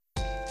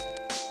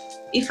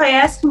if I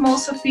ask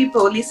most of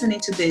people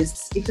listening to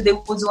this if they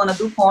would want to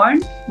do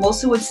porn,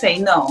 most would say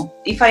no.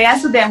 If I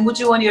ask them, would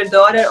you want your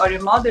daughter or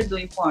your mother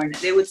doing porn,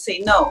 they would say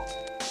no.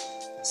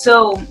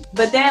 So,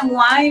 but then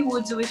why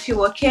would we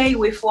feel okay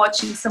with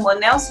watching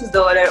someone else's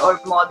daughter or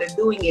mother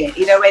doing it?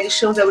 It already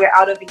shows that we're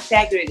out of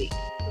integrity.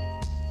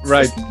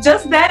 Right.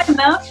 Just that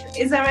enough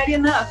is already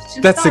enough.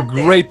 That's a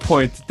great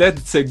point.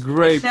 That's a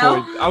great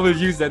point. I will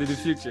use that in the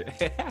future.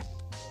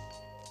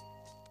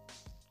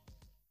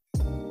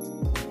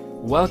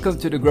 Welcome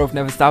to the Growth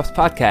Never Stops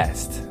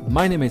podcast.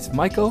 My name is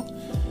Michael,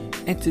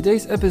 and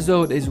today's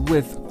episode is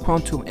with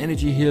quantum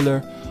energy healer,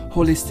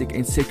 holistic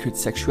and sacred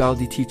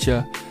sexuality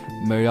teacher,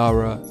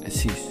 Mayara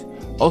Assis,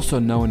 also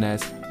known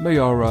as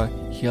Mayara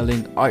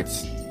Healing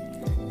Arts.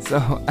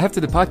 So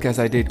after the podcast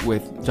I did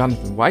with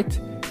Jonathan White,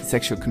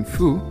 Sexual Kung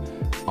Fu,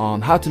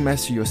 on how to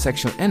master your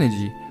sexual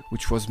energy,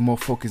 which was more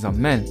focused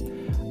on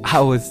men,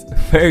 I was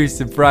very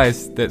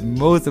surprised that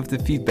most of the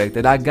feedback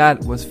that I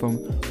got was from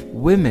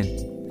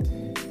women.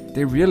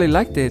 They really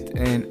liked it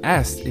and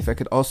asked if I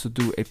could also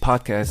do a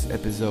podcast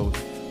episode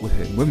with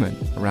women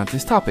around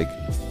this topic.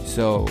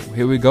 So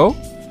here we go.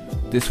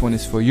 This one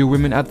is for you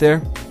women out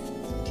there,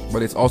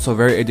 but it's also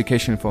very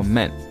educational for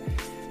men.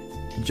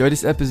 Enjoy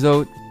this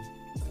episode.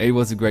 It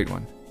was a great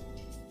one.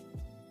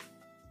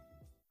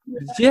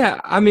 Yeah,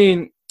 I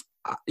mean,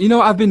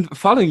 I've been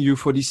following you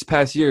for these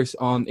past years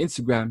on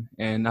Instagram,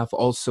 and I've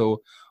also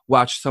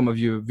watched some of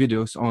your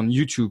videos on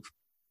YouTube,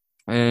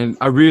 and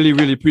I really,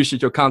 really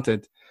appreciate your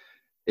content.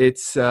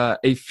 It's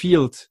a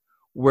field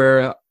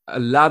where a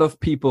lot of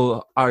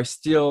people are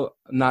still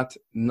not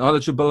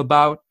knowledgeable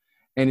about,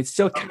 and it's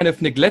still kind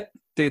of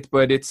neglected,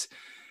 but it's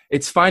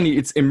finally,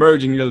 it's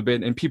emerging a little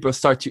bit, and people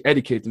start to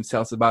educate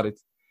themselves about it.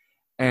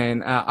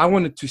 And I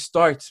wanted to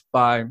start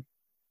by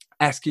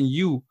asking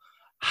you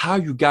how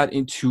you got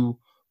into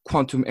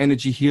quantum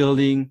energy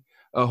healing,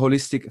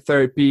 holistic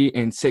therapy,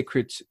 and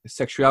sacred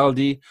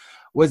sexuality.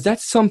 Was that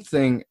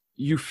something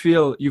you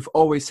feel you've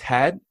always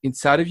had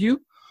inside of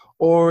you?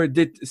 Or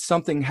did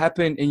something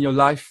happen in your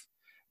life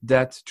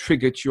that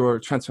triggered your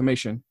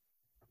transformation?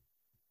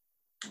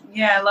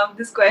 Yeah, I love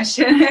this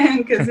question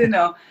because,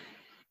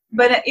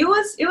 but it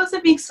was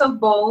a mix of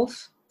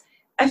both.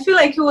 I feel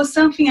like it was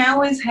something I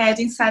always had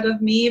inside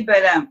of me,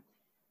 but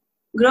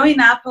growing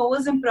up, I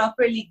wasn't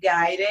properly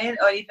guided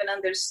or even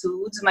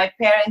understood. My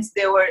parents,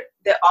 they were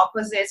the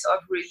opposites of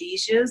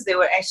religious. They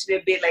were actually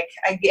a bit like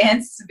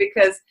against,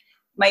 because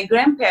my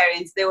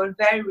grandparents, they were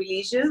very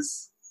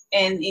religious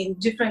and in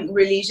different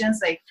religions,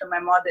 like from my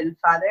mother and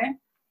father.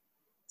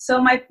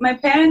 So my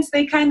parents,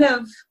 they kind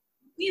of,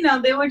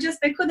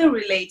 they couldn't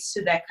relate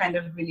to that kind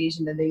of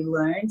religion that they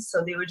learned.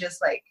 So they were just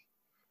like,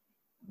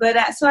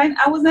 but so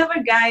I was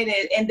never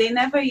guided, and they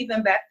never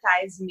even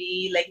baptized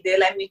me. Like, they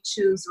let me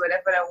choose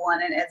whatever I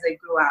wanted as I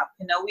grew up,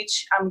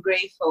 which I'm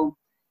grateful,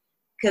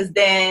 because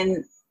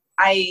then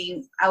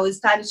I was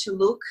started to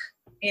look,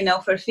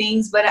 for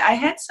things. But I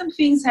had some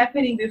things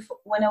happening before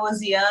when I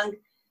was young.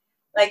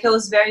 Like, I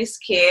was very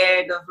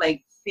scared of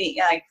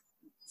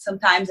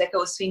sometimes I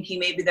was thinking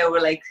maybe there were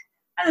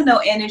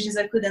energies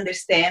I couldn't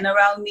understand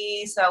around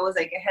me. So I was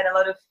I had a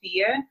lot of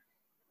fear,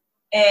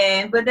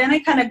 but then I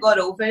kind of got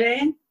over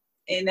it,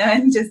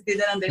 and just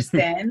didn't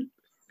understand.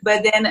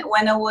 But then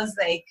when I was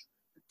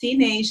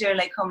teenager,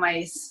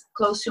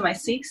 close to my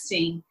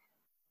 16,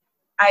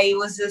 I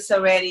was just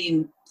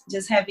already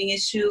just having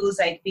issues,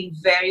 being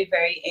very,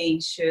 very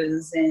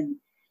anxious,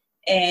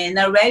 and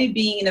already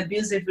being in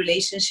abusive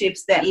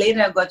relationships that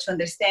later I got to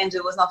understand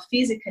it was not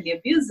physically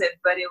abusive,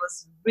 but it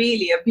was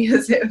really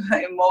abusive,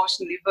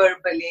 emotionally,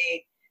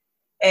 verbally.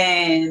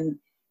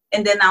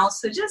 And then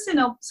also just,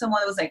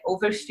 someone was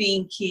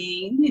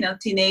overthinking,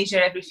 teenager,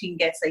 everything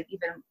gets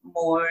even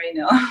more,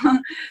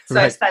 So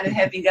right. I started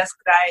having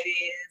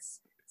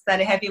gastritis,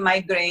 started having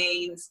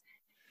migraines.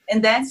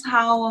 And that's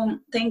how,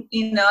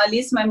 at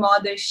least my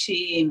mother,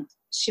 she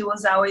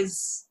was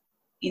always,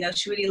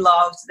 she really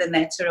loved the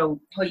natural,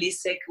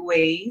 holistic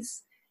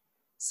ways.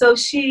 So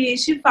she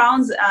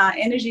found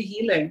energy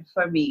healer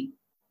for me,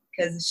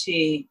 because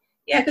she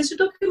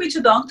took me to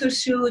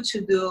doctors to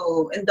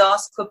do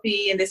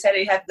endoscopy, and they said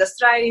you have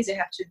gastritis, you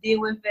have to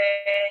deal with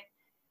it,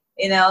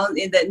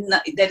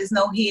 there is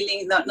no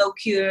healing, no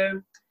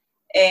cure.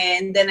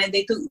 And then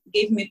they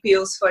gave me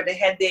pills for the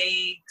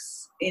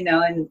headaches,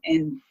 and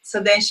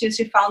so then she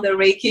found a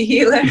Reiki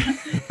healer.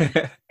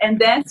 And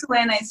that's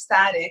when I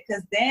started,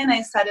 because then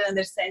I started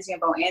understanding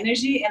about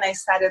energy, and I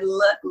started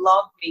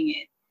loving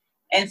it.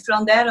 And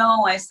from that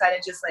on, I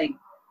started just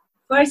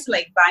first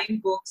buying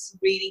books,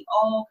 reading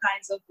all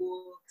kinds of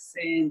books,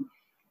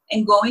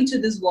 and going to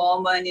this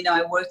woman.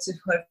 I worked with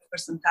her for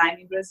some time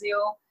in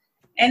Brazil,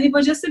 and it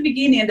was just the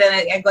beginning. And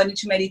then I got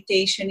into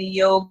meditation and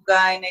yoga,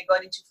 and I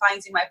got into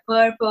finding my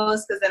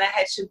purpose, because then I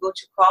had to go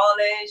to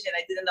college, and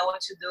I didn't know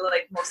what to do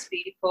like most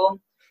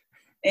people.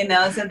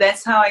 So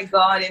that's how I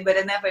got it, but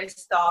I never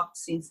stopped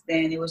since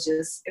then. It was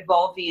just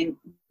evolving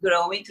and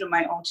growing through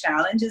my own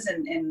challenges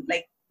and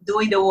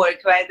doing the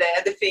work, right?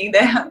 The thing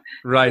that...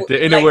 Right,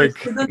 the inner work.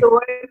 To do the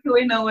work,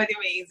 we know what it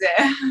means.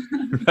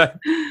 Yeah.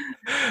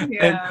 And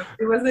Yeah,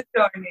 it was a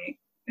journey.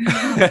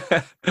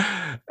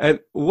 and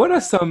what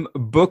are some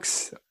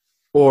books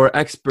or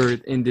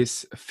expert in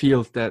this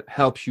field that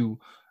help you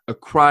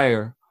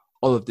acquire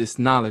all of this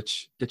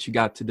knowledge that you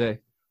got today?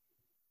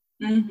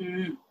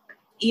 Hmm.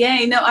 Yeah,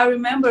 I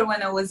remember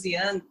when I was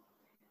young,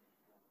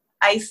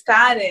 I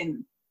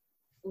started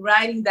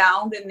writing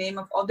down the name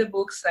of all the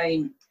books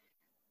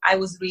I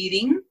was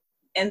reading,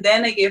 and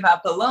then I gave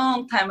up a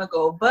long time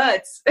ago.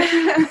 But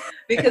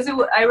because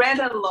I read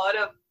a lot,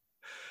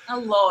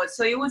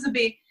 so it was a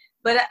bit.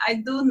 But I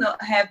do not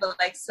have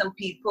like some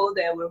people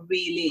that were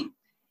really.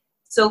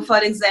 So,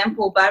 for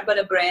example,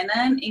 Barbara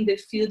Brennan in the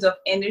field of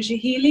energy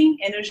healing,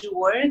 energy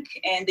work,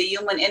 and the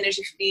human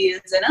energy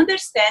fields, and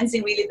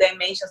understanding really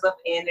dimensions of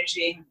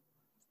energy.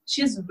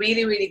 She's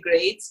really, really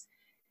great.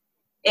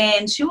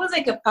 And she was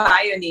like a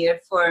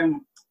pioneer for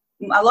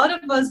a lot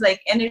of us,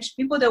 like energy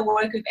people that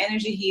work with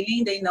energy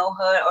healing. They know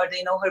her, or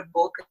they know her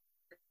book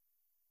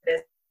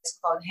that's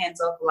called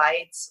Hands of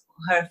Light.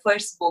 Her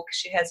first book,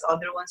 she has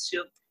other ones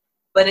too,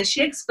 but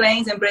she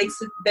explains and breaks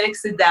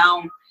it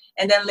down.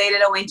 And then later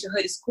I went to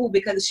her school,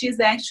 because she's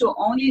the actual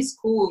only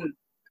school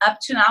up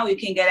to now you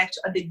can get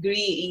a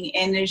degree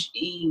in energy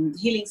in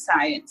healing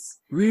science,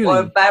 or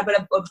Really?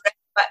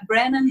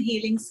 Brennan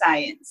Healing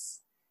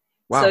Science.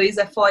 So Wow. it's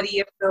a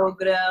 40-year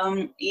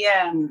program.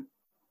 Yeah.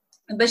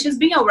 But she's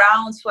been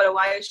around for a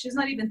while. She's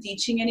not even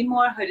teaching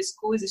anymore. Her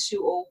school is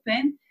still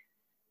open.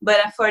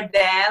 But for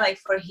that, like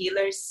for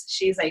healers,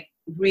 she's like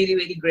really,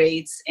 really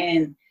great.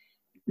 And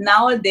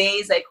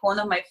nowadays, like one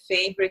of my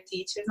favorite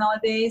teachers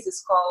nowadays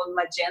is called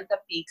Magenta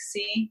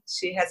Pixie.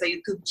 She has a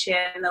YouTube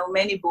channel,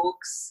 many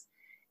books,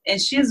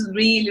 and she's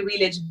really,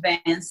 really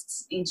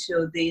advanced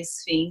into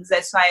these things.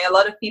 That's why a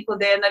lot of people,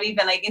 they're not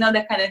even like,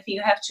 that kind of thing.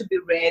 You have to be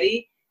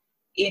ready,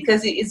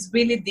 because it's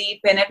really deep.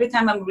 And every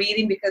time I'm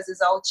reading, because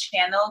it's all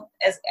channeled,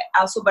 as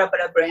also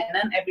Barbara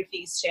Brennan,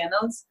 everything is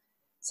channeled.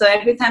 So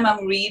every time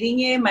I'm reading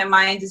it, my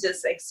mind is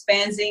just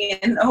expanding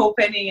and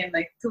opening and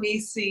like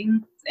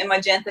twisting. And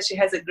Magenta, she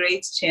has a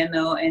great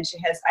channel, and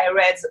I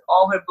read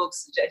all her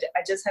books.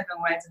 I just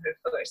haven't read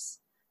her first.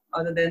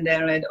 Other than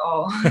that, I read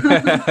all.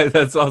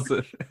 That's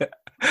awesome.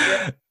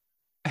 Yeah.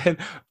 And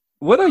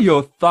what are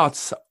your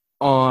thoughts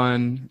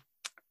on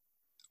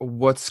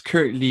what's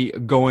currently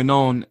going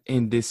on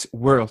in this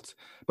world?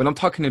 But I'm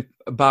talking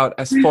about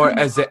as far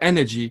as the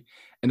energy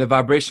and the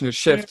vibrational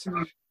shift.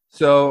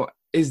 So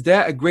is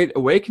there a great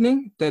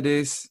awakening that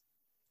is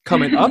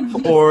coming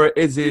up, or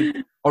is it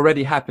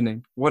already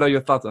happening? What are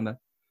your thoughts on that?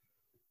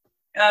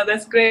 Oh,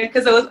 that's great,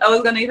 because I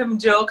was gonna even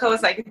joke. I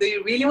was like, "Do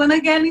you really want to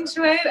get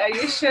into it? Are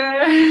you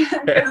sure?"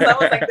 Because I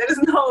was like, "There's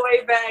no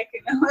way back,"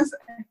 and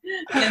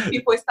then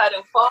people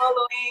started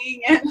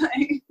following, and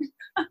like,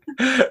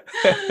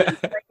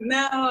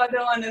 "No, I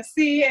don't want to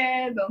see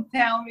it. Don't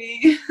tell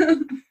me."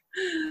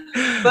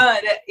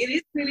 But it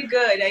is really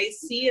good. I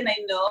see and I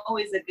know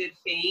it's a good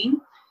thing,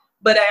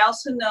 but I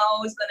also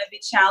know it's gonna be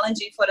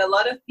challenging for a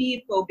lot of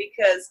people,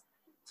 because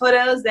for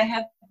us that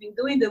have been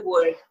doing the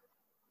work.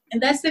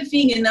 And that's the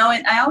thing, and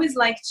I always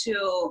like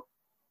to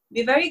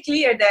be very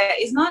clear that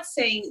it's not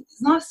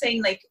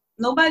saying like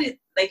nobody,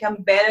 like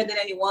I'm better than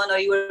anyone or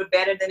you are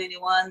better than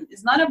anyone.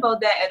 It's not about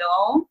that at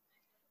all.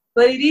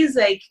 But it is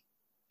like,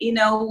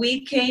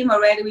 we came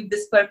already with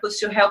this purpose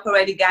to help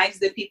already guide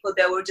the people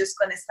that were just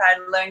going to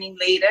start learning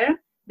later,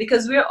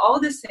 because we're all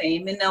the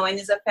same, and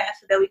it's a path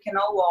that we can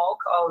all walk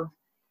of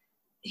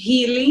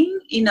healing,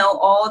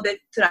 all the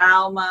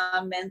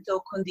trauma,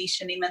 mental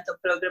conditioning, mental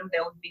program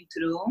that we've been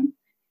through,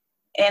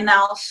 and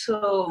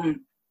also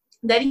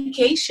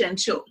dedication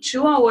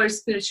to our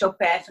spiritual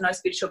path and our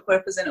spiritual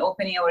purpose, and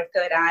opening our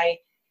third eye.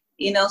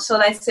 So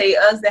let's say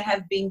us that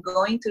have been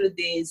going through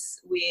this,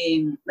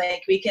 we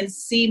can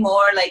see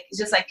more, like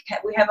just like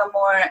we have a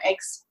more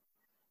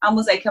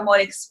almost like a more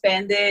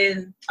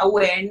expanded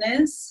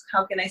awareness.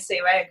 How can I say,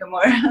 right? Like a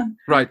more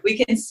Right.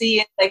 we can see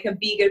it like a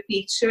bigger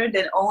picture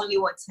than only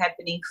what's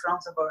happening in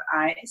front of our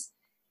eyes.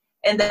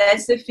 And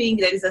that's the thing,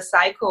 there is a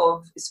cycle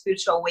of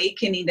spiritual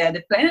awakening that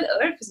the planet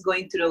Earth is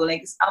going through.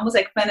 Like it's almost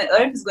like planet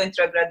Earth is going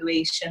through a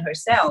graduation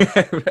herself.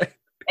 Right.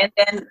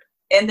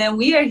 And then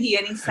we are here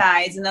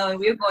inside, and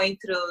we're going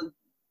through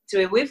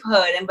it with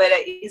her. But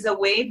it's a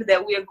wave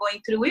that we are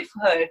going through with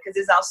her, because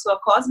it's also a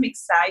cosmic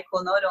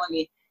cycle, not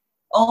only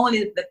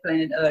the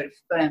planet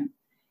Earth.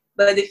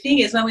 But the thing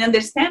is, when we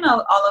understand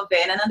all of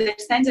it, and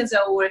understand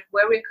where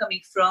we're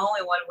coming from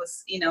and what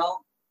was,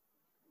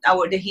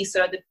 the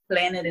history of the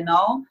planet and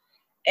all,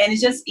 and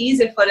it's just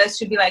easier for us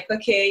to be like,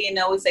 okay,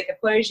 it's like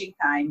a purging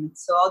time.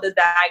 So all the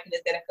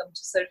darkness that come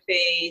to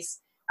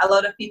surface, a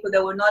lot of people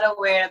that were not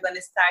aware are going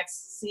to start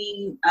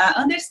seeing,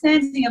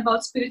 understanding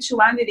about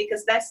spirituality,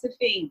 because that's the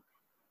thing.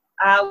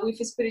 With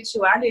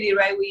spirituality,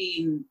 right,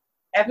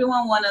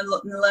 everyone want to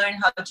learn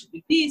how to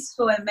be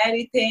peaceful and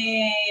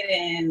meditate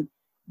and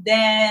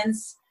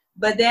dance.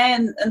 But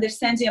then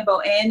understanding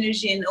about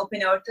energy and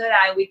opening our third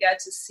eye, we got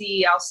to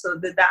see also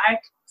the dark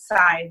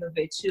side of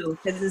it too,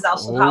 because it's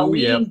also how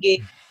we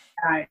engage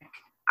dark,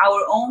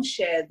 our own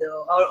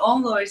shadow, our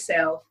own lower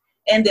self.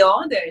 and the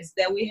others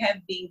that we have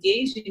been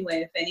engaging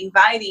with and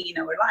inviting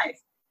in our life.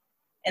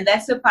 And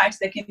that's the part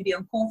that can be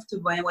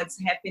uncomfortable and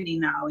what's happening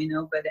now,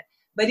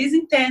 but it's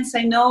intense,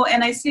 I know,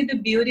 and I see the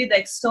beauty,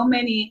 like so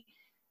many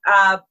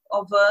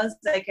of us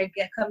like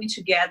are coming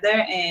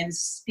together and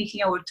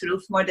speaking our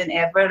truth more than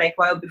ever. Like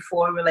while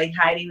before we're like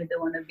hiding, we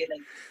don't want to be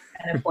like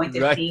kind of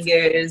pointed Right.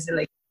 fingers,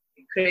 like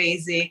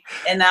crazy.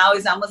 And now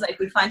it's almost like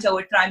we find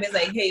our tribe is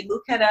like, hey,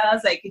 look at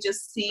us, like you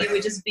just see,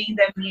 we're just being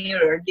the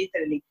mirror,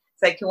 literally.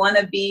 It's like you want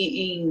to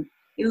be in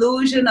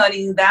illusion or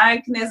in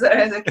darkness, or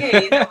it's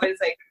okay, but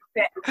it's like,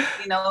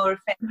 our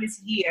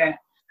family's here,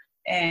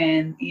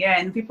 and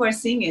and people are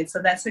seeing it, so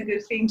that's a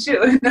good thing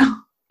too.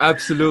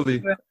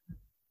 Absolutely.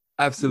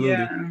 Absolutely.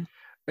 Yeah.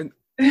 And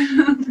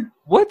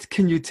what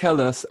can you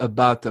tell us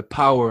about the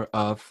power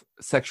of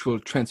sexual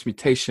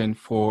transmutation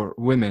for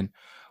women?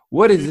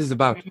 What is this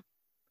about?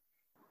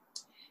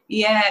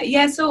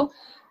 Yeah. So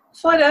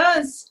for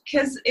us,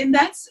 because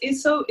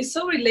it's so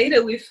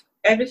related with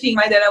everything,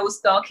 right, that I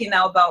was talking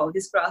now about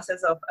this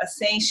process of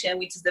ascension,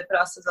 which is the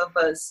process of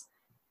us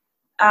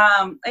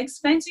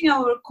expanding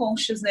our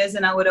consciousness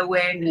and our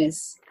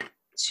awareness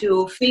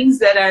to things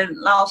that are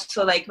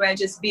also like we're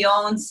just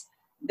beyond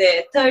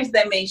the third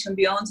dimension,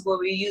 beyond what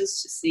we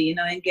used to see, and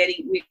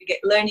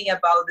learning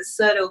about the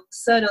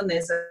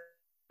subtleness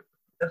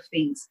of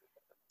things.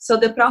 So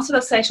the process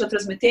of sexual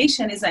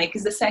transmutation is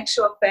the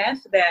sexual path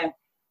that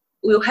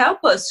will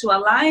help us to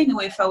align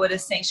with our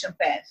ascension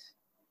path.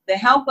 They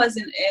help us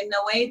in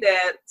a way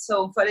that,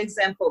 so for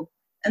example,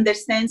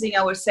 understanding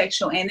our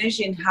sexual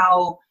energy and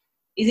how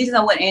it is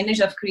our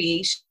energy of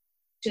creation.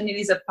 It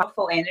is a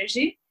powerful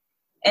energy.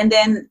 And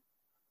then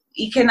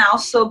it can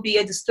also be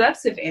a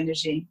destructive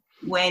energy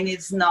when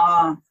it's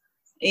not,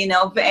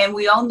 and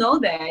we all know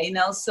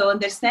that, so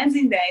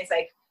understanding that is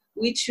like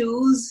we're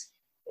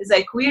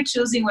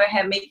choosing,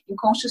 we're making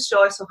conscious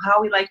choice of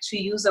how we like to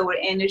use our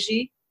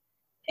energy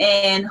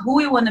and who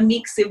we want to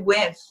mix it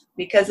with,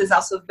 because it's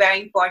also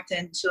very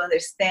important to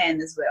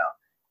understand as well,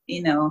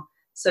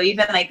 so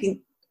even like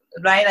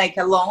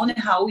alone,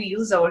 how we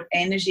use our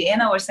energy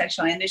and our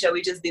sexual energy, are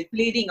we just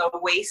depleting or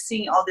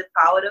wasting all the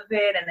power of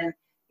it, and then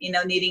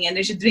needing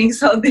energy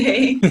drinks all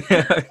day,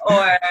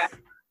 or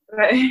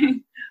right,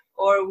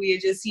 or we're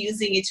just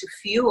using it to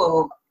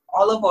fuel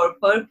all of our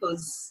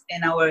purpose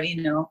and our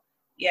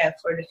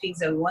for the things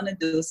that we want to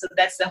do. So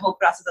that's the whole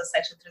process of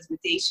sexual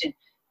transmutation.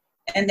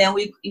 And then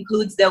we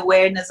includes the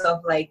awareness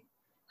of like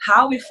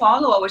how we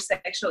follow our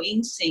sexual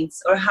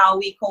instincts, or how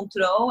we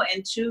control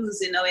and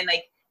choose, and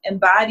like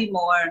embody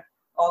more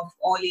of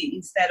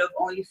instead of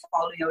only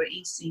following our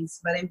instincts,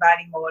 but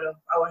embody more of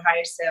our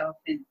higher self,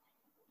 and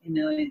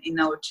in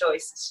our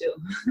choices too.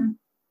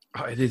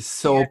 Oh, it is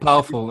so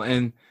powerful.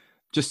 And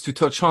just to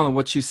touch on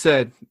what you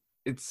said,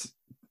 it's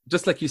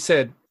just like you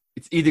said,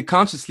 it's either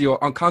consciously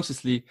or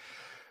unconsciously.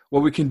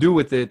 What we can do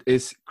with it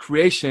is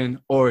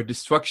creation or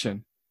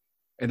destruction.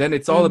 And then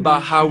it's all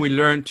about how we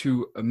learn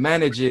to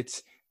manage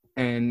it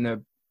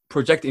and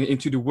project it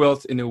into the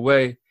world in a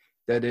way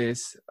that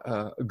is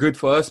good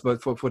for us,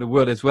 but for the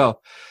world as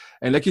well.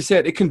 And like you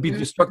said, it can be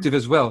destructive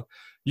as well.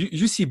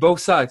 You see both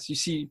sides. You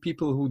see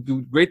people who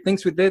do great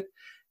things with it,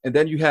 and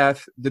then you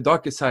have the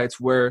darker sides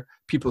where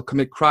people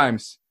commit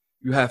crimes.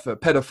 You have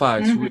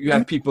pedophiles. You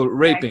have people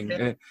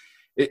raping.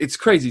 It's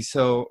crazy.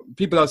 So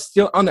people are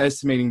still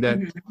underestimating that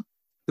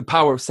the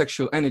power of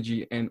sexual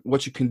energy and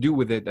what you can do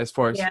with it as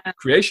far as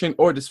creation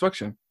or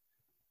destruction.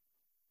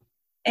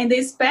 And the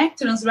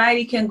spectrums, right?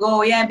 It can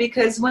go,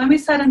 because when we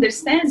start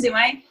understanding,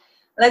 right?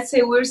 Let's say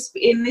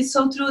and it's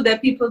so true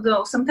that people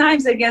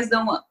sometimes I guess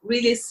don't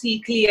really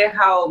see clear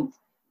how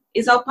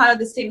it's all part of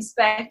the same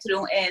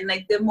spectrum. And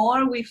like the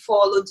more we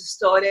follow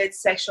distorted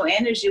sexual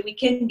energy, we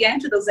can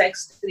get to those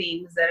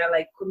extremes that are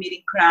like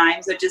committing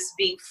crimes or just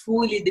being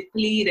fully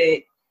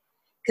depleted.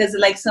 Because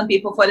like some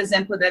people, for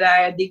example, that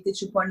are addicted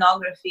to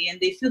pornography, and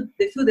they feel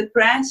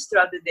depressed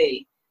throughout the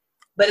day,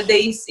 but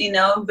they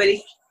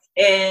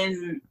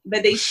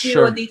but they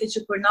still addicted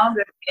to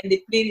pornography and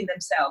depleting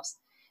themselves.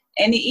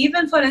 And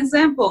even, for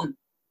example,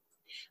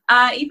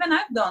 even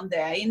I've done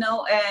that,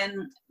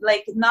 and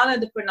like not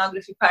at the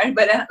pornography part,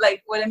 but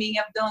like what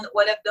I've done,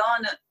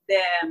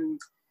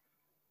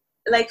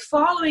 like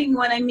following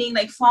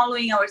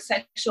our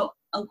sexual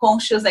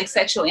unconscious, like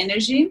sexual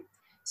energy.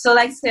 So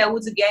like say I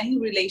was getting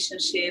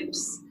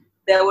relationships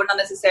that were not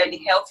necessarily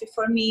healthy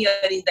for me, or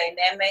in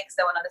dynamics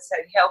that were not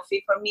necessarily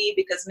healthy for me,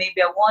 because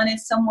maybe I wanted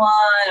someone,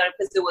 or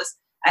because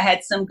I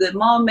had some good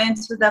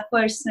moments with that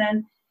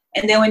person.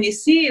 And then when you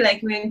see,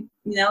 like, when,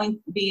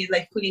 be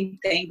like fully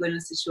entangled in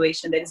a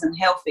situation that is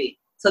unhealthy.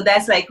 So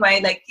that's like,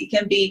 right, like it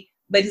can be,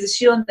 but it's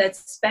still on that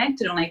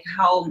spectrum, like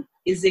how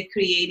is it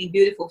creating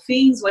beautiful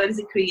things? What is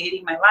it creating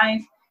in my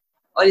life?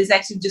 Or is it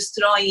actually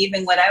destroying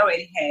even what I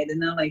already had?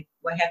 And then like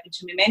what happened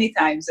to me many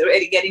times,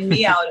 already getting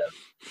me out of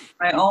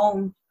my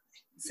own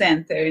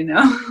center,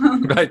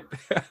 Right.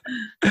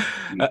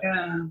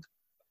 Yeah.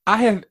 I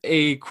have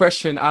a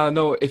question. I don't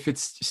know if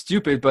it's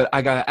stupid, but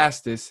I gotta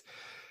ask this.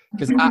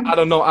 Because I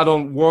don't know, I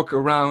don't walk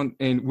around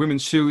in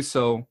women's shoes,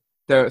 so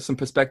there are some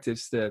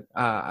perspectives that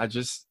I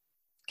just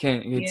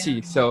can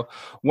see. So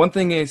one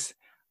thing is,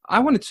 I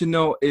wanted to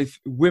know if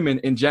women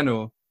in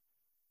general,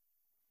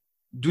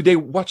 do they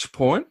watch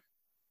porn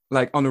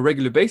like on a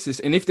regular basis?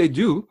 And if they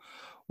do,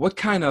 what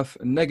kind of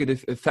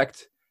negative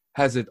effect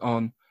has it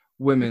on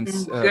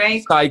women's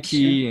Great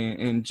psyche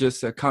question. and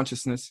just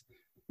consciousness?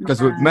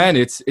 Because with men,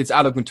 it's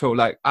out of control.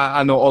 Like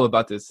I know all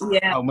about this.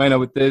 Yeah, How men are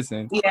with this,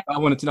 and yeah. I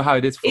wanted to know how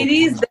it is for It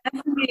is women.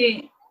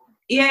 definitely,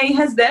 yeah, it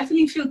has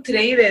definitely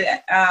infiltrated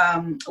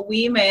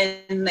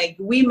women, like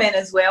women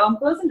as well. I'm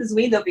closing this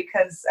window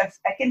because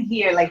I can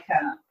hear like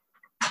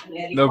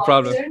an No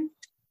problem. helicopter.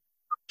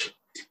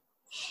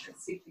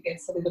 Let's see if it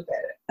gets a little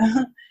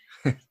better.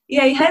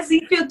 Yeah, it has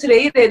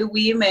infiltrated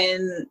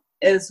women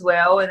as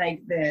well, and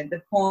like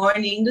the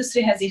porn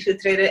industry has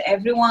infiltrated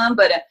everyone.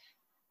 But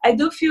I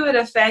do feel it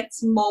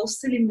affects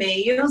mostly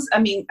males. I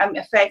mean,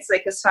 affects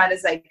like as far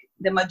as like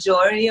the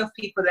majority of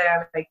people that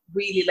are like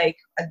really like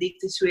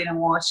addicted to it and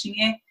watching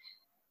it.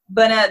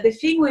 But the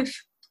thing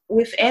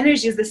with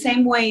energy is the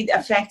same way it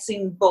affects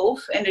in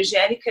both.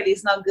 Energetically,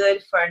 it's not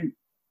good for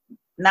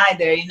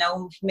neither, you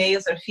know,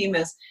 males or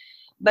females.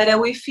 But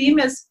with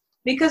females,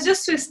 because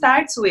just to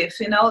start with,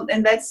 you know,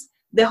 and that's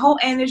the whole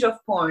energy of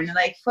porn.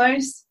 Like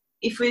first,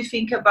 if we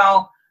think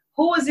about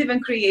who was even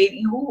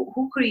creating,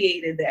 who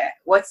created that?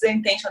 What's the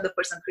intention of the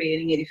person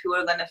creating it? If you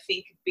were gonna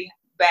think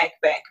back,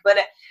 but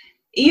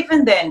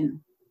even then,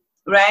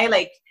 right?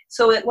 Like,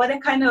 so what are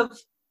kind of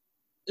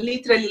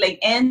literally like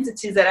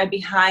entities that are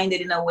behind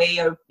it in a way,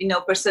 or you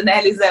know,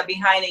 personalities that are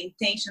behind it,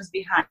 intentions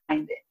behind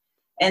it,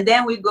 and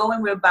then we go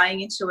and we're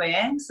buying into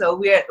it. So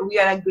we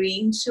are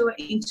agreeing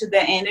into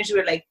the energy.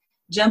 We're like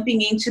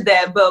jumping into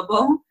that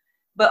bubble.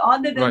 But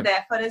other than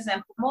that, for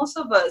example, most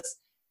of us,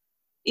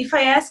 if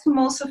I ask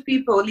most of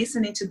people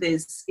listening to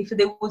this, if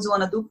they would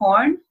want to do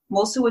porn,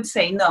 most would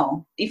say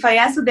no. If I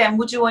ask them,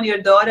 would you want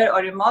your daughter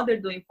or your mother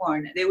doing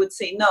porn? They would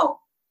say no.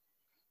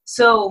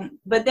 So,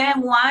 but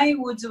then why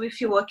would we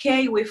feel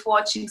okay with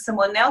watching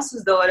someone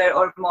else's daughter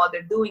or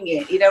mother doing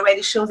it? It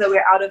already shows that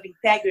we're out of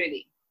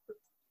integrity.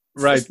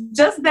 Right.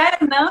 Just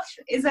that enough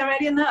is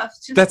already enough.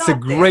 That's a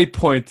great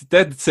point.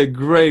 That's a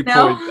great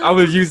point. I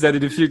will use that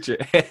in the future.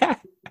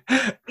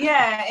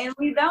 Yeah, and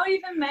without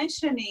even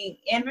mentioning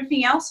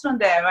everything else from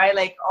there, right?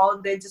 Like all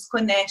the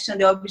disconnection,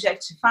 the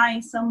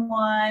objectifying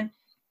someone,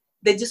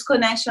 the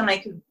disconnection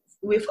like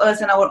with us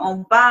and our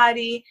own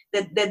body,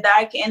 the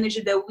dark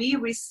energy that we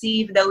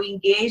receive, that we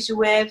engage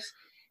with,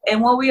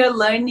 and what we are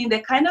learning,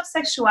 the kind of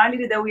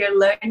sexuality that we are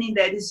learning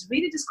that is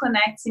really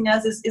disconnecting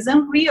us is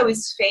unreal,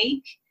 is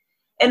fake.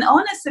 And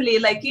honestly,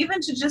 like even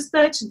to just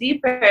touch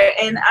deeper,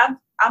 and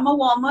I'm a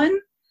woman,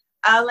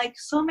 like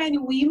so many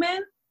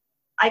women,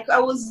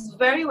 I was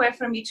very rare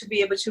for me to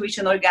be able to reach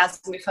an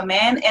orgasm with a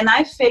man, and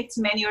I faked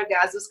many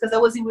orgasms because I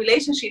was in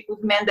relationship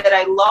with men that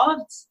I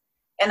loved,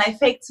 and I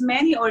faked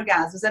many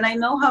orgasms, and I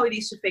know how it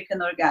is to fake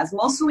an orgasm.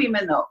 Most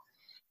women know.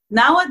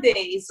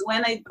 Nowadays,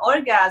 when I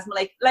orgasm,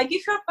 like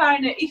if your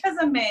partner, if as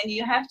a man,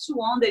 you have to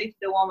wonder if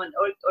the woman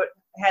or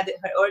had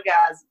her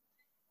orgasm,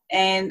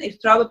 and if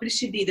probably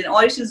she didn't,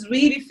 or she's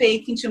really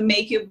faking to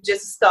make you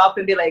just stop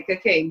and be like,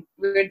 okay,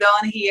 we're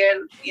done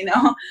here, you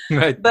know.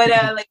 Right. But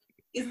like,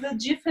 it's a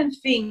different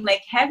thing.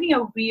 Like having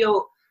a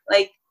real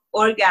like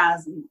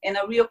orgasm and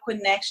a real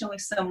connection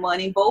with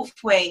someone in both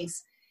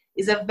ways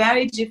is a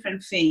very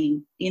different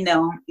thing, you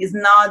know. It's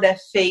not that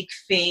fake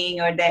thing,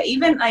 or that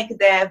even like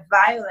the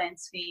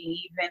violence thing,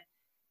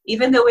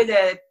 even the way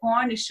that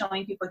porn is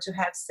showing people to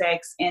have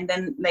sex, and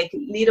then like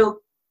little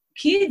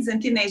kids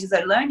and teenagers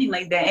are learning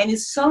like that. And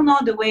it's so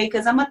not the way,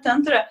 because I'm a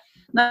tantra,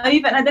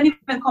 I don't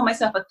even call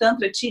myself a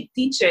tantra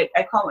teacher.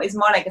 I call it's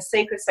more like a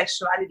sacred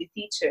sexuality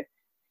teacher.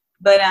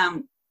 But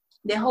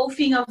the whole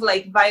thing of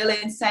like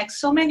violent sex,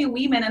 so many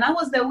women, and I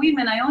was the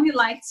women, I only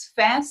liked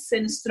fast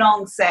and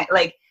strong sex,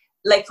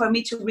 like for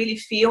me to really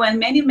feel. And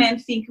many men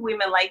think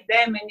women like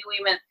that. Many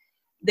women,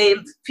 they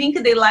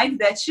think they like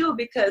that too,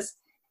 because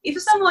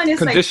if someone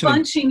is like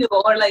punching you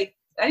or like,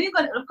 are you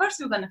gonna? Of course,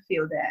 you're gonna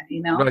feel that,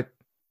 you know, right.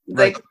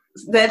 Like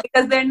that,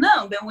 because they're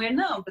numb. Then we're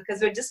numb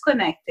because we're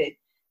disconnected,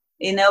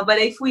 you know. But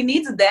if we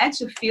need that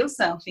to feel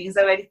something, it's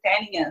already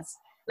telling us.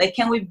 Like,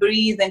 can we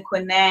breathe and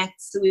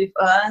connect with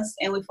us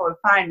and with our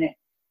partner?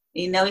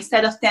 You know,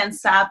 instead of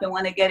tense up and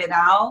want to get it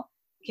out,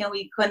 can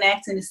we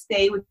connect and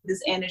stay with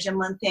this energy and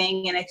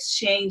maintain and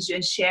exchange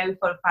and share with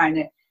our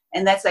partner?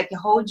 And that's like a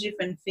whole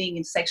different thing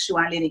in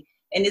sexuality.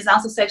 And it's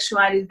also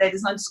sexuality that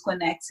is not just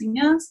connecting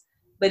us,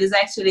 but is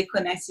actually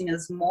connecting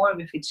us more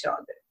with each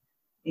other.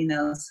 You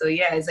know, so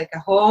yeah, it's like a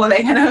whole,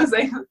 like, and I was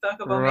like,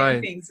 talk about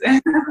many things.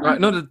 Right.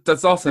 No,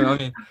 that's awesome. I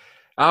mean,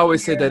 I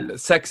always say that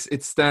sex,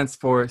 it stands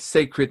for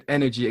sacred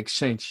energy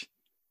exchange.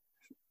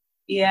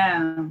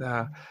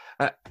 Yeah.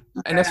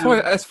 And as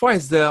far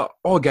as the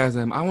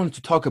orgasm, I wanted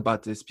to talk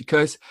about this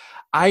because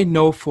I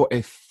know for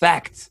a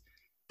fact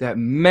that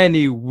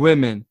many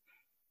women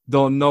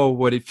don't know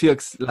what it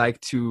feels like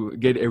to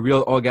get a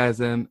real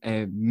orgasm,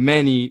 and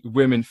many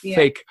women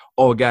fake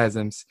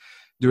orgasms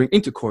during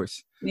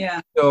intercourse. Yeah.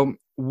 So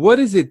what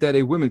is it that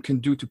a woman can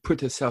do to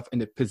put herself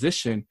in a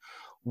position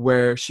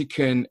where she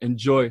can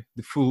enjoy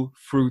the full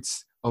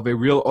fruits of a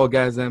real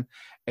orgasm,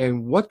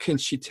 and what can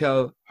she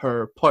tell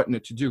her partner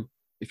to do,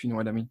 if you know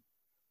what I mean?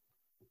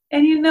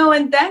 And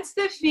and that's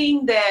the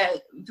thing that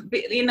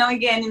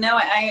again,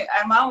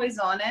 I'm always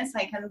honest.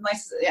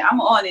 I'm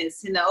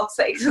honest.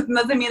 So it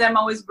doesn't mean I'm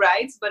always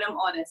right, but I'm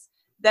honest.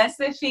 That's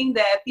the thing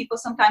that people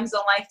sometimes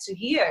don't like to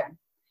hear.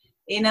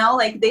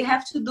 Like they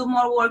have to do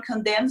more work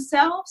on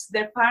themselves.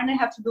 Their partner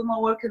have to do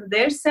more work on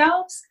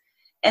themselves,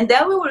 and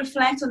that will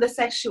reflect on the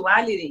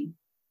sexuality,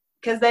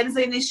 because that is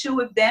an issue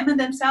with them and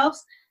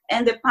themselves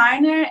and the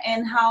partner,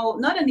 and how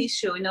not an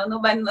issue.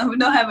 Nobody we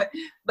don't have it,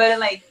 but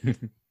like.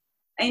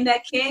 In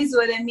that case,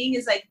 what I mean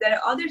is like there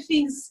are other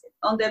things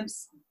on them,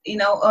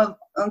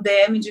 on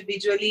them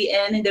individually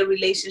and in the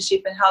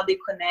relationship and how they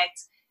connect.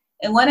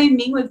 And what I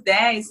mean with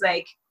that is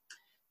like,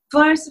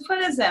 for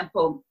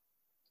example,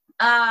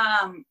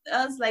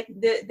 us like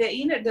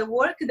the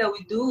work that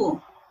we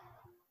do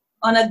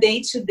on a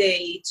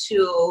day-to-day,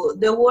 to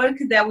the work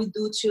that we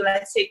do to,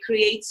 let's say,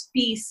 create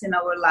peace in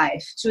our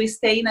life, to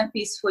stay in a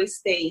peaceful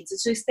state,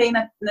 to stay in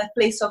a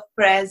place of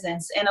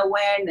presence and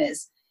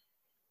awareness.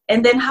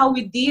 And then how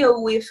we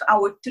deal with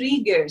our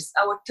triggers,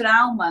 our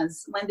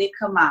traumas when they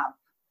come up,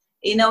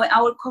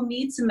 our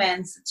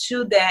commitments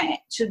to that,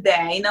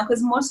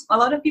 because a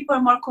lot of people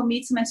are more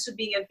commitments to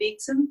being a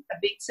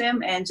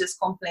victim and just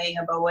complain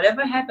about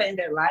whatever happened in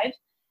their life,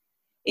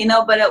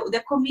 but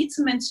the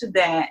commitment to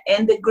that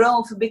and the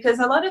growth, because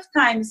a lot of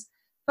times,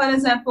 for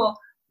example,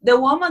 the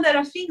woman, there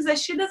are things that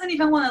she doesn't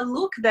even want to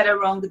look that are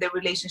wrong with the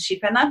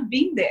relationship and not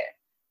being there,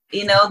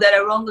 that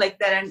are wrong, like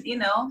that, and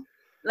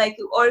like,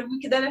 or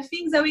there are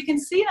things that we can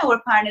see in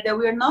our partner that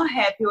we're not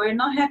happy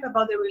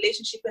about the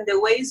relationship and the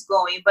way it's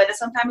going, but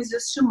sometimes it's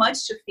just too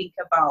much to think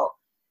about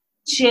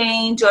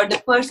change, or the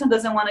person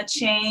doesn't want to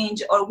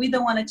change, or we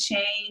don't want to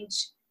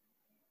change.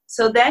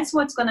 So that's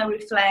what's going to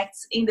reflect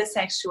in the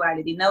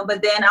sexuality,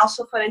 but then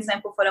also, for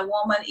example, for a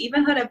woman,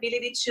 even her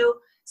ability to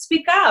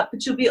speak up,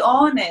 to be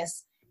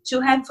honest,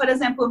 to have, for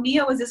example, me,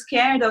 I was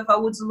scared of I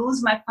would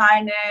lose my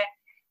partner.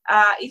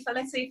 If I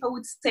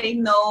would say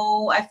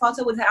no, I thought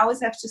I would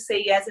always have to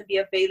say yes and be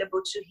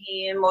available to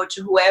him or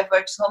to whoever,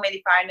 to so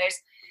many partners,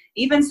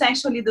 even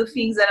sexually do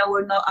things that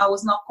I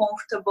was not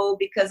comfortable,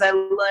 because I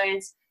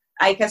learned,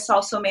 I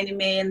saw so many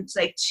men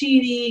like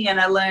cheating, and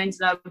I learned,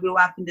 I grew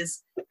up in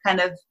this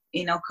kind of,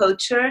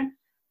 culture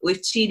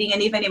with cheating,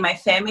 and even in my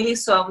family.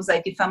 So I was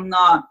like, if I'm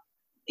not,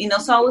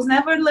 so I was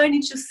never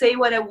learning to say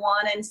what I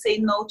want and say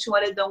no to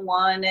what I don't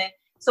want.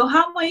 So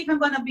how am I even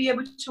going to be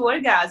able to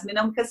orgasm?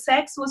 Because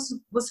sex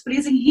was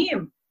pleasing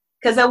him,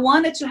 because I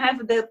wanted to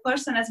have the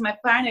person as my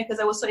partner, because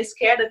I was so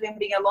scared of him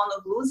being alone,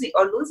 of losing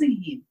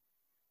him.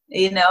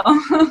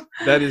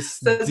 That is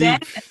so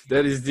deep.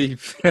 That is deep.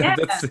 Yeah.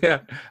 That's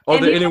all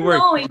the inner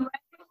work.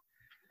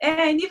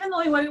 And even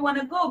knowing where we want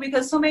to go,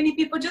 because so many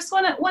people just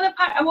want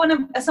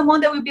someone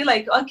that will be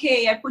like,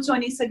 okay, I put you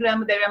on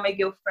Instagram, there I'm my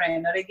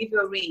girlfriend, or I give you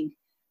a ring.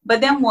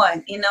 But then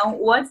what?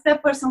 What's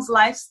that person's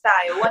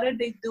lifestyle? What are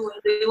they doing?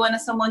 Do you want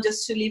someone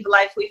just to live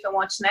life with and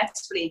watch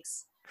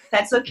Netflix?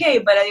 That's okay,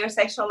 but your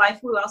sexual life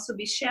will also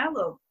be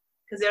shallow,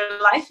 because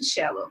your life is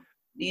shallow,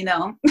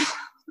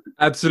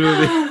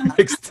 Absolutely.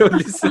 Makes total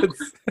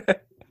sense.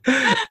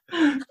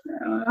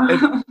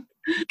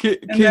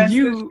 Can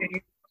you,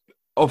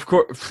 of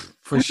course,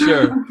 for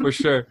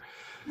sure.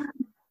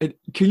 And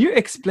can you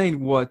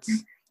explain what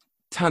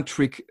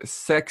tantric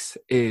sex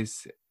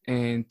is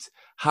and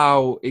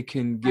how it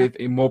can give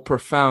a more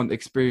profound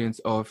experience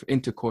of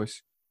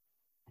intercourse?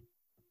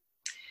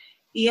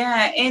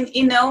 Yeah, and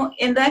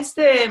and that's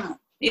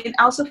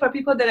also for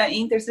people that are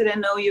interested,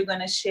 and know you're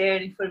gonna share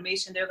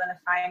information, they're gonna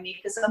find me,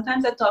 because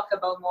sometimes I talk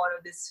about more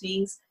of these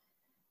things,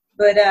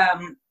 but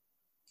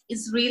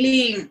it's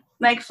really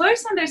like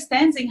first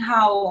understanding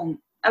how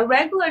a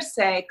regular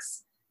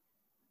sex,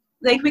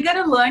 like we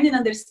gotta learn and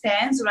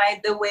understand,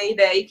 right, the way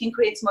that it can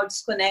create more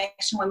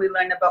disconnection when we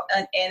learn about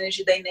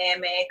energy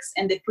dynamics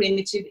and the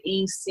primitive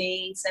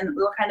instincts and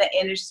what kind of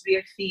energies we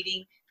are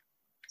feeding.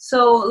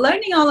 So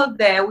learning all of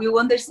that, we will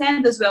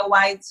understand as well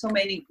why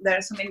there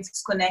are so many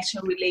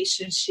disconnection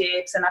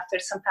relationships, and after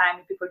some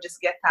time people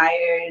just get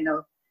tired,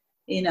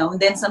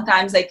 and then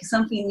sometimes like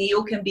something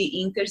new can be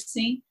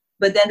interesting,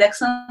 but then that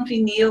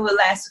something new will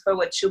last for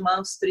 2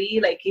 months, 3,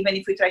 like even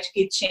if we try to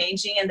keep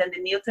changing, and then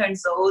the new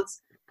turns old.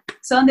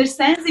 So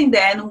understanding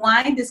that and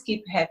why this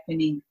keep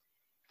happening.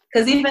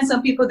 Because even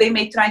some people, they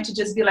may try to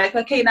just be like,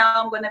 okay,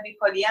 now I'm going to be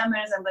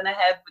polyamorous, I'm going to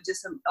have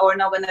or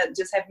now I'm going to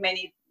just have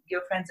many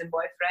girlfriends and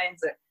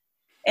boyfriends.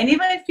 And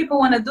even if people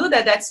want to do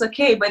that, that's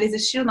okay, but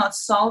it's still not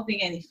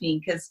solving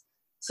anything.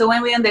 So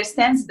when we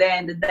understand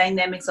then the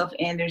dynamics of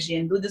energy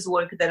and do this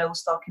work that I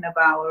was talking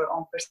about, our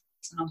own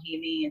personal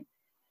healing,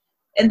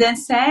 and then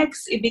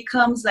sex, it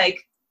becomes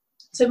like,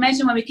 so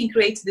imagine when we can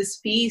create this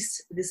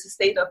peace, this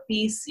state of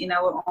peace in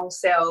our own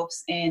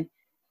selves, and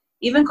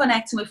even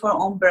connecting with our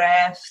own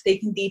breath,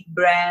 taking deep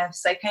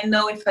breaths. Like I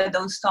know if I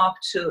don't stop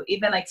to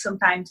even like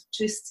sometimes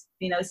just,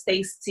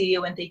 stay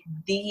still and take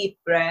deep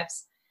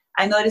breaths.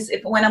 I notice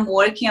when I'm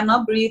working, I'm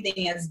not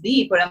breathing as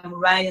deep, or I'm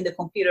writing the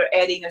computer,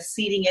 editing or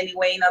sitting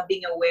anyway, not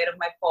being aware of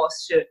my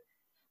posture.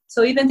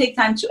 So even take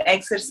time to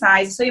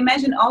exercise. So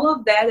imagine all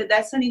of that.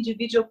 That's an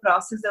individual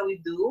process that we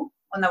do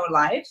on our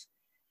life.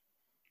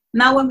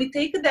 Now, when we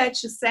take that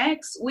to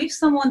sex with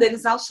someone that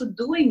is also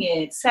doing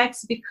it,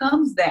 sex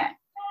becomes that,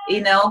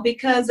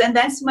 because, and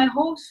that's my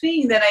whole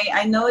thing that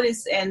I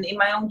noticed and in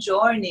my own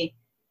journey.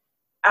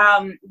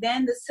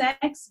 Then the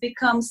sex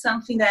becomes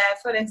something that,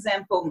 for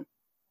example,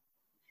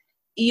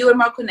 you are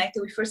more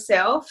connected with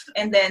yourself,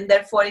 and then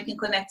therefore you can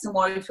connect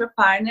more with your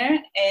partner,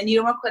 and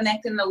you're more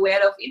connected and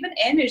aware of even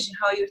energy,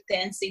 how you're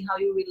tensing, how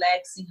you're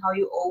relaxing, how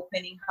you're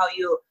opening, how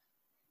you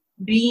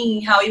being,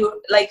 how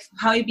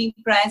you're being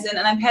present.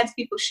 And I've had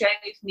people share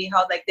with me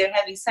how like they're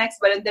having sex,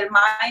 but in their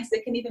minds they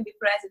can even be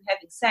present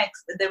having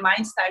sex, but their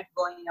minds start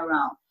going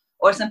around.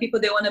 Or some people,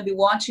 they want to be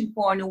watching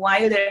porn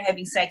while they're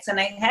having sex. And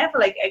I have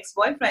like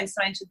ex-boyfriends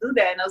trying to do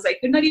that, and I was like,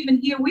 you're not even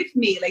here with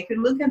me, like you're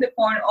looking at the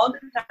porn all the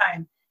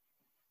time,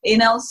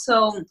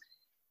 so.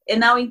 And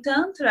now in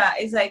Tantra,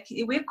 it's like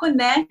we're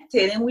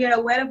connected and we are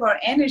aware of our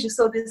energy.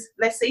 So this,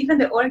 let's say even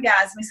the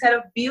orgasm, instead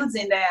of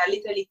building the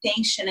literally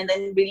tension and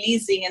then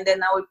releasing and then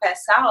now we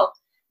pass out,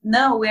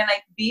 no, we're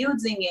like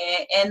building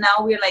it, and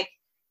now we're like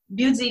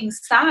building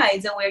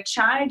sides and we're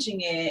charging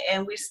it,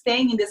 and we're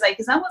staying in this, like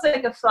it's almost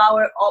like a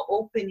flower all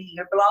opening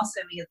or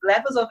blossoming,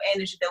 levels of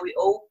energy that we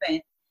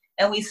open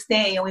and we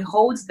stay and we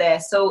hold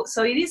that. So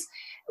it is,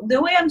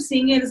 the way I'm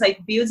seeing it is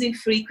like building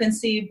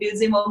frequency,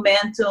 building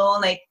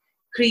momentum, like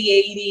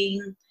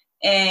creating,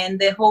 and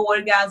the whole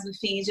orgasm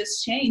thing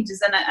just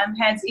changes. And I've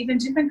had even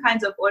different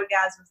kinds of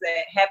orgasms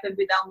that happen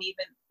without me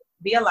even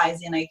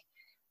realizing, like,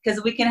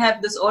 because we can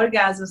have those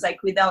orgasms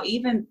like without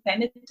even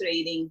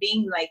penetrating,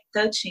 being like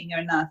touching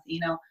or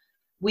nothing,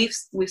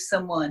 with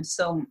someone.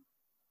 So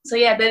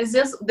yeah, that is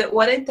just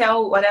what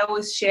I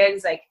always share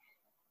is like,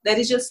 there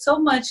is just so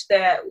much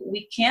that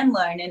we can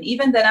learn, and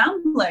even that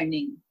I'm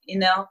learning,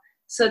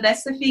 So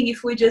that's the thing.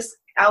 If we just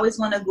always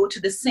want to go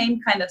to the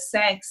same kind of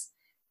sex,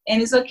 and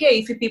it's okay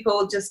if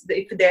people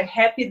if they're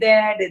happy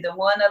there, they don't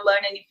want to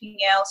learn anything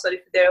else, or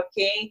if they're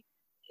okay,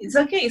 it's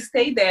okay,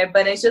 stay there.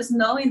 But it's just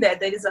knowing that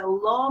there is a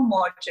lot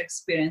more to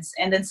experience.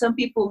 And then some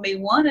people may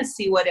want to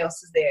see what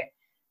else is there,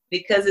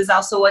 because it's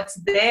also what's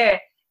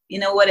there.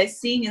 What I'm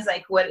seeing is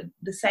like what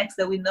the sex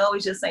that we know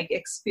is just like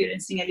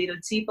experiencing a little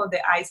tip of the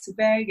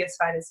iceberg as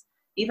far as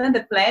even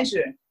the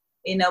pleasure,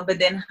 but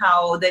then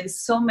how there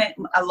is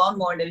a lot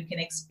more that we can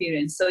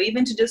experience. So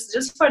even to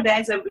just for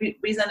that is a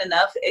reason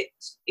enough, if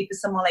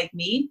it's someone like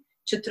me,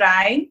 to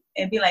try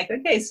and be like,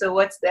 okay, so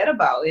what's that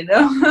about,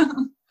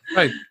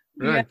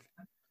 Right.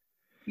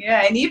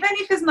 Yeah, and even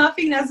if it's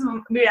nothing as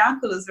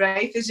miraculous,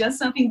 right? If it's just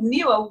something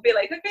new, I will be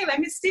like, okay, let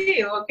me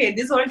see. Okay,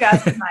 this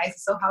orgasm is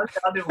nice, so how's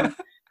the other one?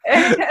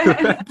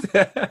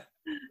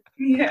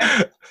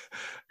 Yeah.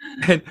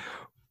 And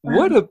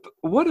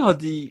what are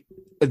the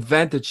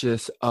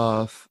advantages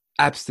of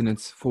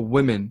abstinence for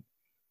women?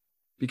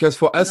 Because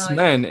for us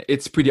men,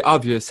 it's pretty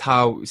obvious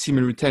how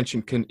semen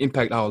retention can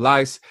impact our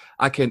lives.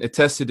 I can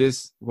attest to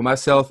this for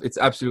myself. It's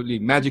absolutely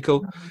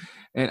magical.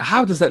 And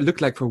how does that look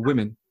like for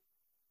women?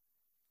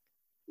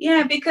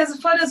 Yeah, because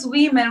for us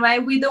women,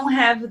 right, we don't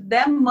have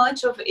that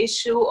much of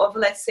issue of,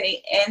 let's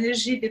say,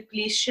 energy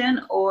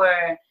depletion or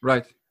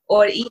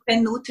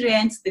even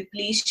nutrients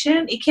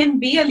depletion. It can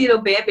be a little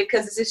bit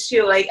because it's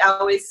still like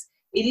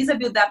it is a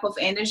build-up of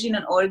energy in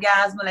an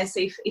orgasm. Let's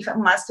say if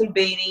I'm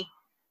masturbating,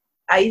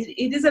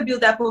 it is a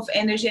build-up of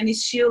energy, and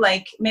it's still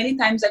like many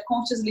times I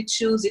consciously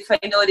choose, if I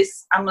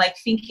notice I'm like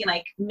thinking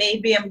like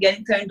maybe I'm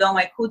getting turned on,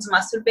 I could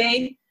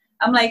masturbate.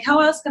 I'm like,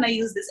 how else can I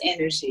use this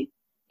energy?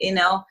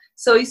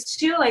 So it's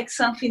still like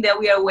something that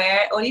we are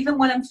aware, or even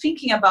what I'm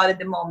thinking about at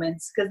the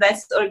moment, because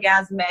that's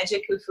orgasm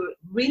magic. If we're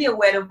really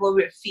aware of what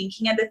we're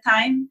thinking at the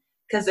time,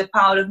 because the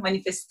power of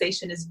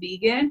manifestation is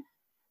bigger.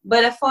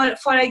 But for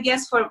I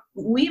guess for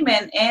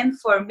women and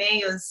for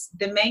males,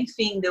 the main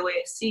thing that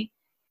we see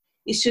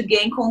is to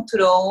gain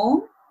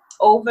control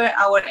over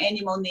our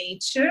animal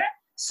nature,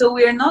 so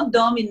we are not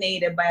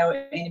dominated by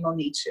our animal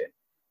nature.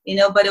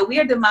 But we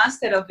are the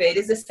master of it.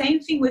 It's the same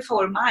thing with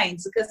our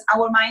minds, because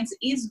our minds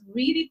is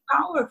really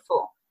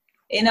powerful,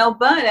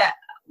 but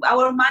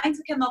our minds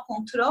cannot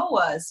control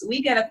us.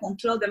 We gotta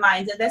control the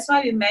minds, and that's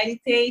why we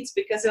meditate,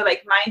 because you're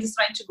like, mind is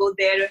trying to go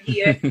there or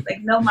here.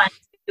 Like, no, mind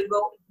to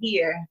go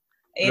here.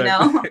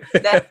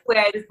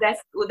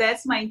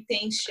 That's my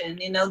intention.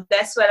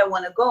 That's where I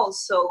want to go.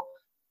 So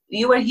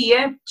you are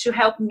here to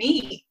help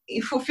me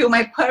fulfill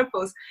my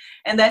purpose,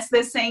 and that's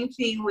the same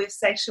thing with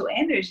sexual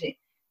energy.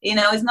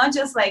 It's not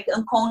just like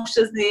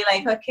unconsciously,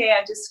 like, okay,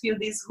 I just feel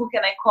this, who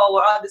can I call?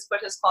 Or, oh, this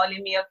person's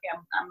calling me, okay,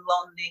 I'm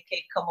lonely,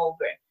 okay, come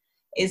over.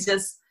 It's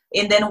just,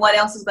 and then what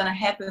else is going to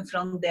happen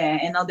from there,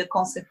 and all the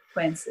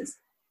consequences.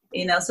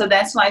 So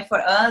that's why for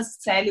us,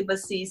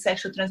 celibacy,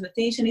 sexual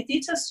transmutation, it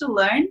teaches us to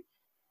learn,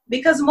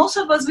 because most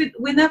of us,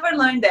 we never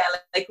learn that.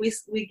 Like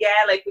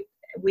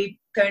we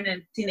turn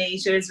into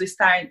teenagers,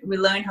 we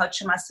learn how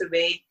to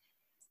masturbate,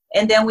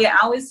 and then we're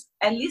always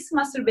at least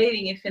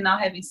masturbating if you're not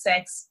having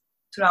sex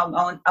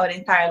throughout our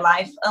entire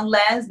life,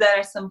 unless there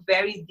are some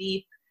very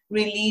deep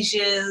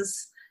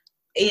religious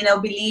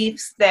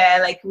beliefs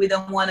that like we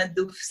don't want to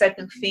do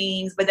certain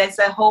things, but that's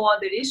a whole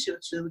other issue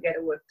too we got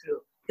to work through,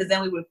 because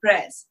then we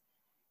repress,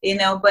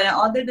 but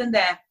other than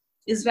that,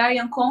 it's very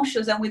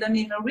unconscious and we don't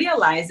even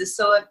realize it.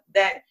 So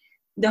that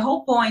the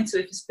whole point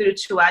with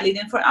spirituality,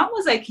 and for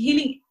almost like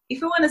healing,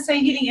 if you want to say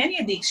healing any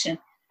addiction,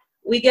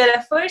 we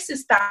gotta first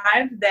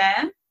starve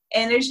that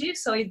energy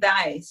so it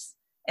dies.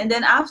 And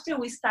then after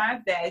we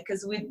starve that,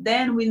 because we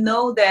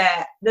know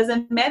that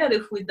doesn't matter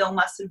if we don't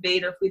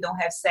masturbate or if we don't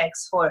have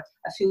sex for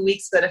a few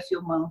weeks or a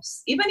few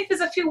months, even if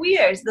it's a few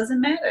years, doesn't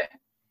matter,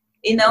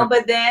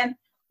 but then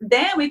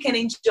we can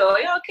enjoy,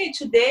 okay,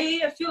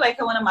 today I feel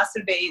like I want to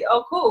masturbate.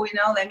 Oh, cool,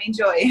 let me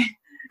enjoy.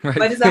 Right.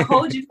 But it's a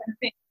whole different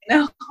thing,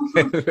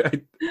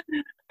 Right.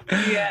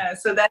 Yeah,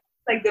 so that's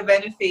like the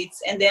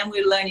benefits. And then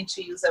we're learning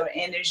to use our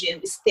energy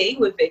and stay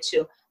with it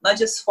too, not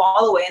just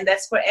follow it. And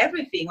that's for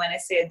everything. When I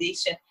say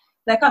addiction,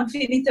 like I'm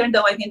feeling turned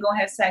on, I can go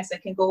have sex, I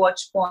can go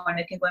watch porn,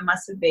 I can go and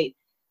masturbate.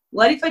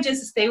 What if I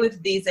just stay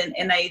with this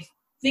and I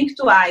think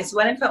twice?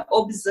 What if I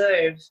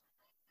observe?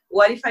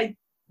 What if I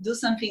do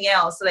something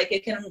else? Like I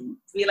can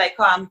be like,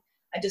 I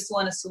just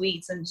want a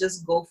sweets and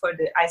just go for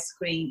the ice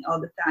cream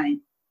all the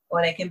time. Or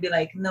I can be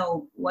like,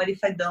 no, what if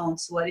I don't?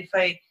 What if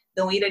I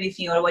don't eat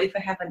anything? Or what if I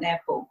have an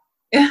apple?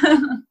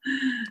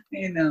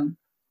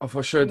 Oh,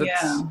 for sure.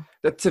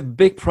 That's a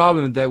big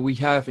problem that we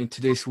have in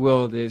today's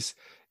world, is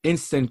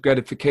instant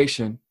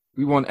gratification.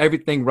 We want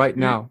everything right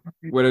now,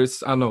 whether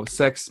it's, I don't know,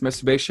 sex,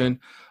 masturbation,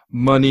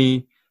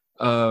 money,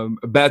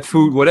 bad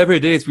food, whatever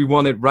it is, we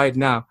want it right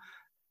now.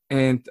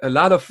 And a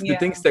lot of the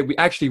things that we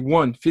actually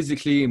want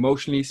physically,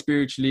 emotionally,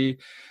 spiritually,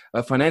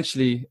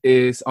 financially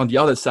is on the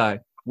other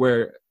side,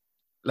 where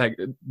like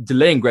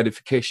delaying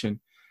gratification,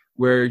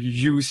 where you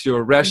use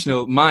your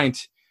rational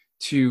mind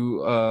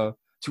to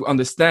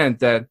understand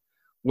that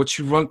what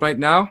you want right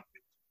now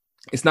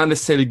is not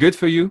necessarily good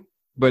for you.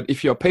 But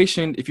if you're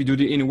patient, if you do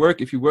the inner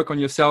work, if you work on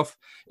yourself,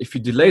 if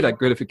you delay that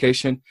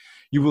gratification,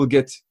 you will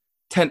get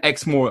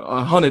 10x more,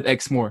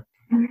 100x more.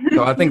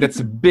 So I think that's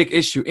a big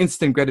issue,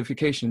 instant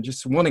gratification,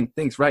 just wanting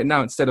things right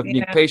now instead of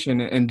being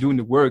patient and doing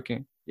the work.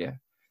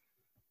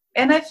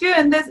 And I feel,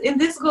 and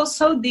this goes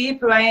so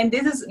deep, right? And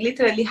this is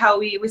literally how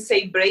we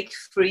say break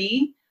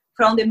free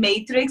from the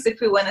matrix,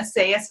 if we want to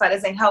say, as far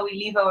as like how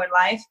we live our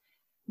life.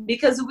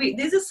 Because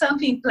this is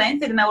something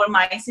planted in our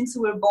mind since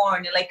we were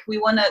born. Like we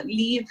want to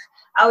live,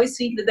 I always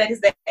think that is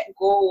that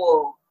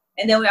goal.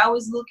 And then we're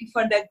always looking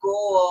for that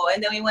goal.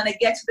 And then we want to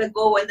get to the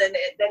goal, and then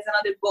there's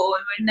another goal.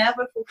 And we're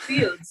never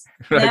fulfilled,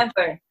 Right.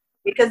 never.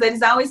 Because there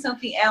is always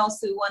something else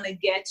we want to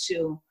get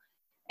to.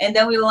 And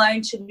then we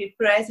learn to be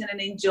present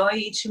and enjoy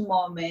each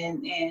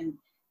moment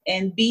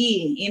and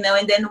be,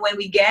 and then when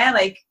we get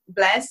like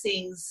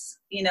blessings,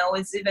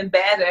 it's even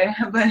better.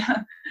 But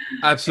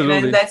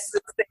Absolutely. that's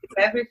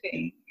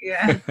everything.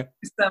 Yeah,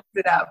 sums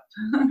it up.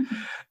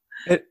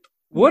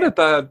 What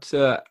about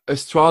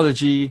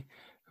astrology,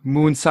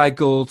 moon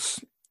cycles,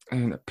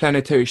 and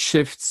planetary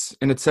shifts,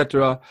 and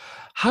etc.?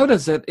 How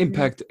does that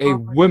impact a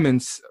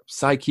woman's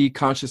psyche,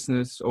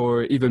 consciousness,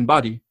 or even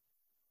body?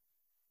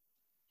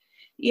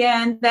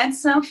 Yeah, and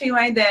that's something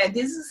right there.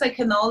 This is like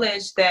a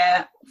knowledge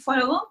that for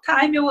a long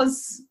time it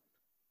was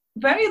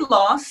very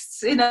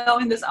lost, in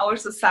this our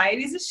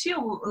society. It's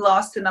still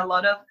lost in a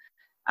lot of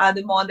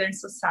the modern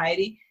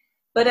society.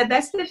 But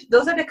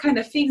those are the kind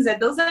of things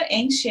those are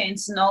ancient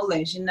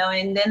knowledge, and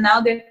then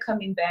now they're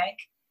coming back.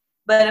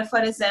 But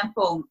for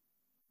example,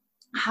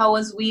 how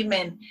as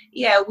women,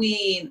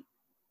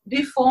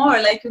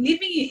 before, like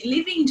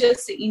living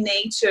just in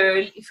nature,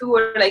 if we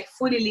were like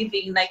fully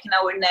living like in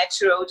our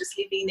natural, just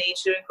living in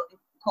nature, in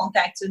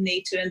contact with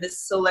nature and the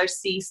solar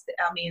system,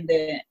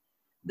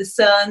 the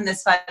sun,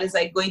 as far as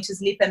like going to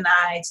sleep at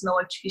night, no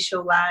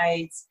artificial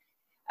lights.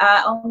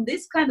 On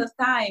this kind of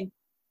time,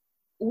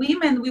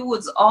 women, we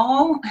would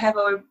all have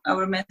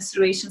our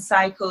menstruation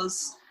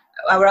cycles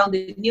around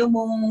the new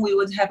moon. We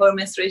would have our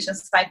menstruation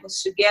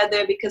cycles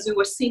together because we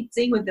were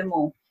syncing with the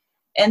moon.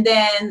 And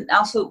then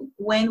also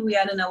when we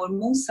are in our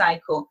moon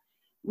cycle,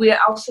 we are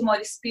also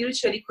more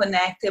spiritually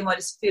connected,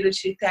 more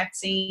spiritually tapped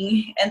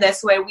in. And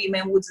that's where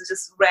women would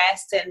just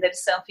rest. And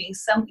there's something,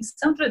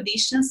 some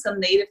traditions,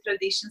 some native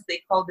traditions,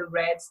 they call the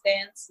red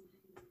dance.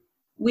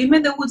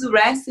 Women that would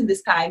rest in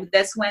this time.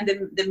 That's when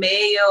the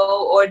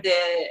male or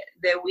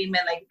the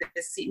women, like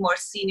the more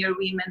senior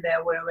women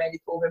that were already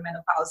over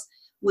menopause,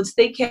 would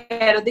take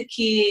care of the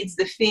kids,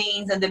 the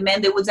things, and the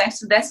men that would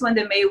actually, that's when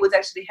the male would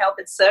actually help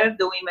and serve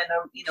the women,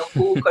 or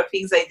cook or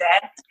things like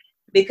that.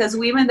 Because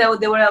women, they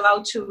were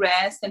allowed to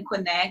rest and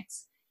connect.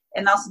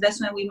 And also that's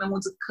when women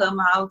would come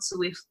out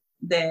with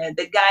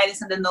the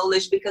guidance and the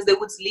knowledge, because they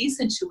would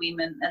listen to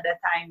women at that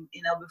time,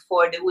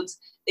 before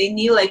they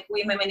knew, like,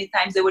 women many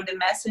times they were the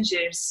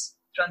messengers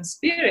from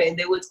spirit.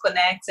 They would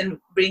connect and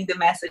bring the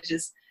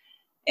messages.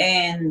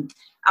 And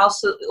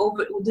also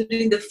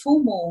during the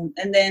full moon,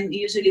 and then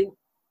usually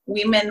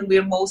women,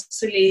 we're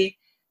mostly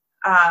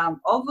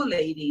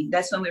ovulating.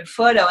 That's when we're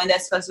fertile, and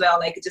that's as well,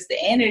 like, just the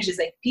energy is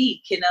like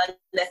peak,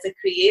 that's a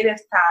creative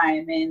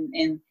time.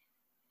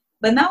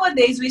 But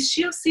nowadays we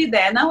still see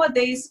that.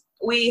 Nowadays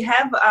we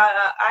have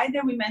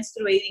either we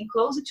menstruating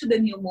closer to the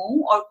new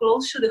moon or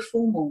close to the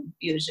full moon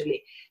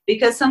usually,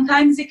 because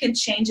sometimes it can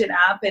change it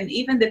up, and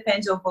even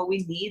depends on what we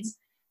need.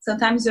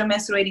 Sometimes you're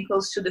menstruating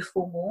close to the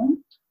full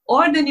moon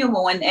or the new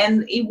moon,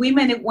 and in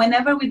women,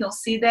 whenever we don't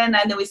see that,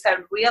 and then we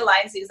start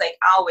realizing it's like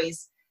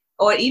always,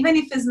 or even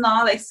if it's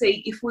not, like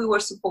say if we were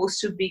supposed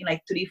to be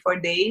like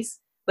 3-4 days,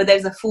 but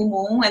there's a full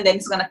moon and then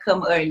it's gonna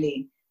come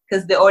early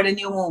because or the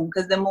new moon,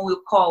 because the moon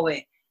will call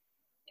it.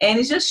 And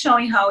it's just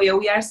showing how we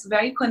are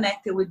very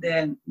connected with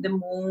the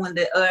moon and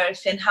the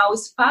earth and how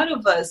it's part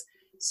of us.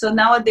 So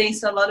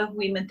nowadays, a lot of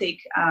women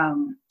take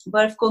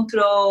birth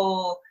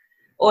control,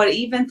 or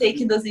even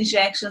taking those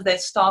injections that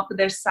stop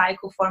their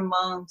cycle for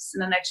months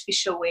in an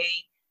artificial way.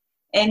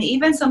 And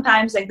even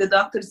sometimes, like the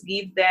doctors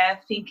give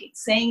that,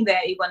 saying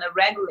that you want to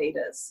regulate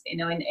us, you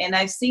know. And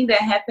I've seen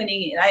that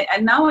happening.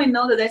 And now I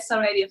know that that's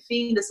already a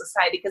thing in the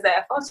society, because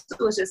I thought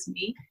it was just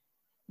me.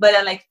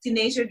 But like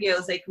teenager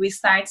girls, like we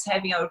start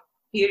having our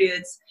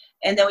periods,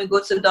 and then we go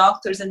to the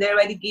doctors, and they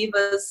already give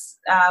us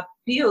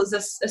pills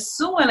as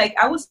soon. Like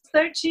I was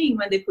 13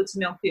 when they put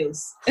me on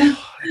pills.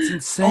 It's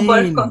insane. On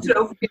birth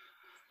control pills.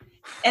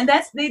 And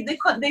that's they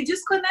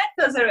just connect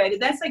us already.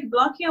 That's like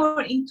blocking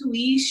our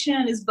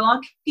intuition. Is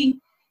blocking.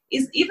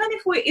 Is even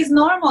if it's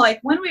normal. Like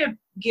when we're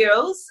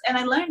girls, and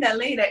I learned that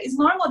later, it's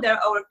normal that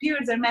our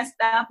periods are messed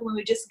up when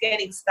we're just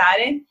getting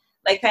started.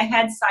 Like I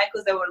had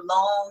cycles that were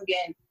long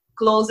and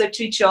closer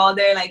to each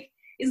other. Like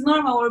it's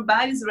normal, our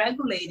body's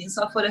regulating.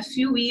 So for a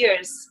few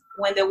years,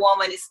 when the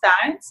woman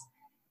starts,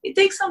 it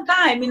takes some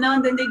time, you know,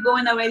 and then they go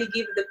and already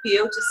give the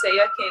pill to say,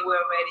 okay, we're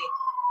ready.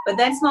 But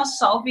that's not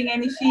solving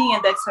anything,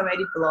 and that's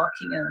already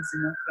blocking us,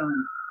 you know,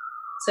 from.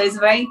 So it's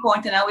very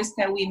important. I always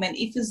tell women,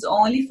 if it's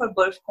only for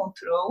birth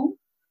control,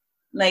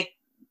 like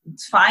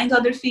find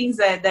other things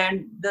that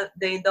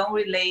they don't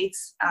relate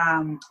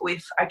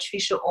with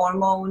artificial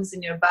hormones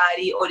in your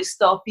body, or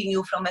stopping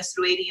you from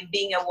menstruating and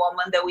being a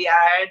woman that we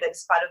are,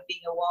 that's part of being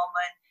a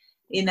woman,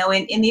 you know.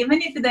 And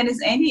even if there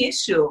is any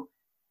issue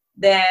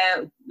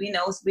that, you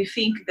know, we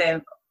think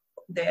the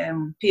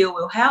pill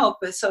will help,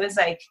 so it's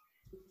like,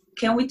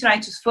 can we try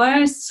to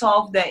first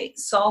solve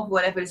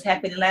whatever is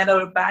happening, let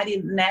our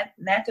body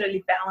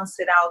naturally balance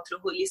it out through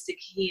holistic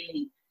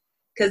healing,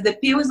 because the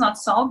pill is not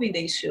solving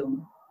the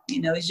issue.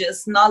 You know, it's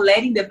just not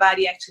letting the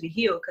body actually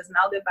heal, because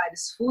now the body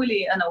is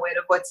fully unaware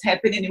of what's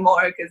happening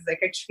anymore, because like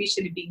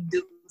artificially being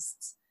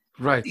induced.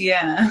 Right.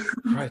 Yeah.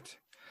 Right.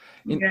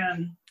 Yeah.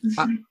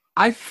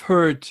 I've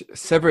heard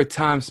several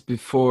times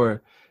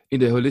before in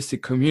the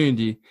holistic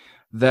community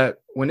that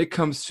when it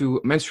comes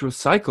to menstrual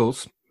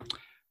cycles,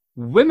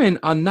 women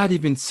are not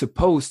even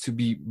supposed to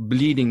be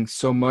bleeding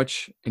so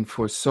much and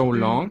for so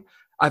long.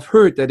 I've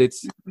heard that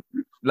it's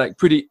like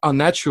pretty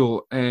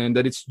unnatural, and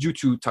that it's due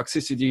to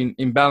toxicity and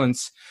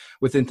imbalance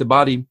within the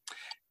body.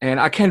 And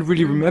I can't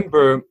really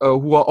remember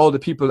who are all the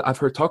people I've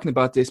heard talking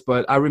about this,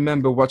 but I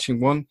remember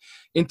watching one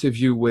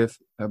interview with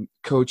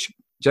Coach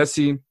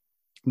Jesse,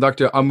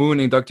 Dr. Amun,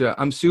 and Dr.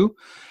 Amsu.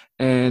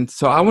 And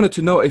so I wanted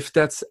to know if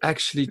that's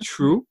actually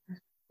true,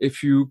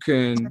 if you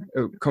can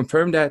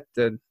confirm that,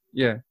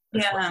 yeah.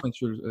 Yeah.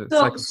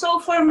 So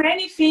for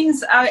many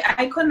things,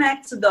 I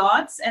connect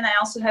dots, and I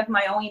also have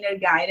my own inner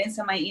guidance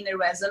and my inner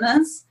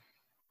resonance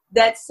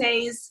that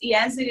says,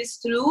 yes, it is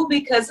true,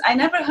 because I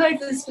never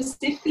heard it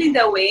specifically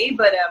that way,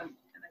 but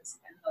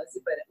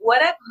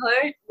what I've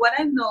heard, what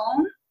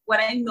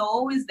I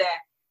know is that,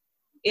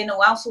 you know,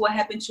 also what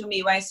happened to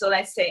me, right? So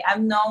let's say I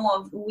know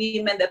of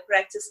women that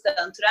practice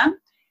Tantra.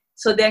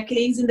 So they're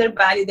cleansing their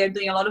body, they're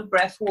doing a lot of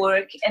breath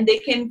work, and they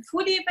can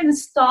fully even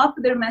stop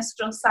their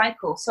menstrual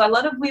cycle. So a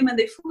lot of women,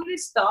 they fully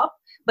stop,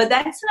 but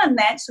that's in a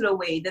natural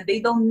way that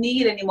they don't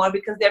need anymore,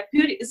 because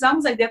it's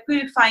almost like they're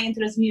purifying and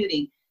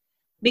transmuting.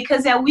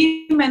 Because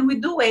women, we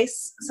do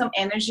waste some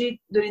energy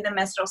during the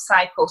menstrual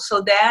cycle.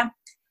 So that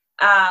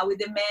with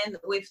the men,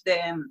 with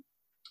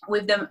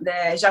the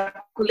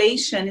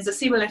ejaculation is a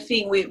similar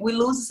thing. We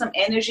lose some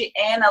energy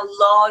and a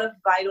lot of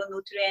vital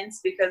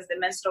nutrients, because the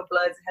menstrual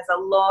blood has a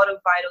lot of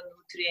vital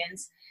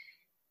nutrients.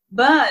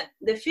 But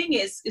the thing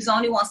is, it's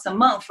only once a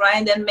month, right?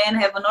 And then men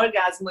have an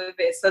orgasm with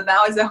it. So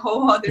now it's a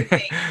whole other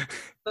thing.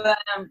 But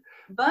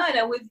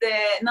with the,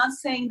 not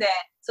saying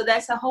that, so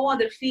that's a whole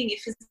other thing.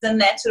 If it's a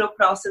natural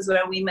process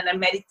where women are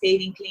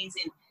meditating,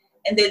 cleansing,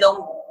 and they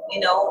don't, you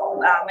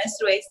know,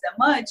 menstruate that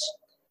much.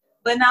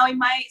 But now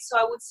so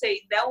I would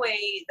say that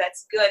way,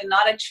 that's good,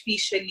 not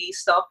artificially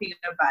stopping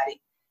your body.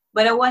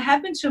 But what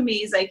happened to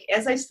me is, like,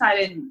 as I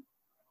started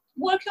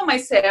working on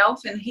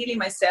myself and healing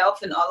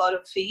myself and a lot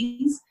of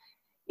things,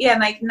 yeah,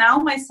 like now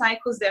my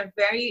cycles, they're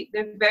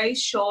very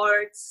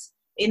short.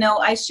 You know,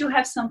 I still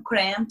have some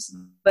cramps,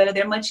 but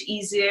they're much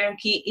easier.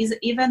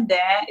 Even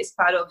that is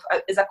part of,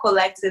 is a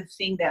collective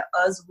thing that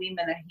us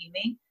women are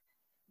healing.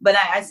 But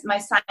my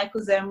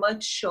cycles are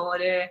much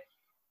shorter.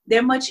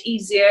 They're much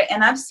easier.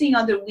 And I've seen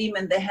other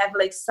women that have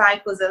like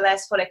cycles that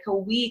last for like a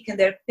week, and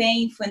they're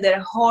painful and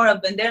they're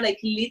horrible, and they're like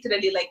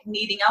literally like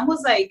needing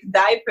almost like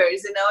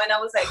diapers, you know. And I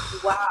was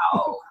like,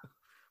 wow.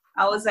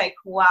 I was like,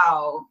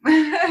 wow.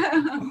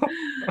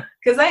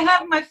 Because I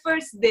have my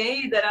first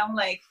day that I'm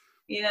like,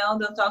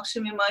 don't talk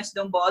to me much,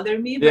 don't bother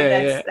me, but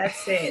Yeah,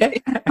 that's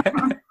it.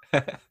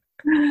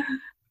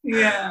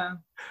 Yeah.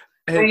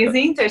 But and it's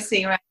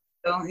interesting, right?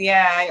 So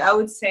yeah, I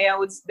would say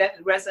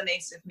that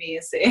resonates with me.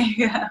 I say,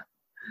 yeah.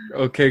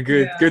 okay,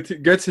 good, Yeah.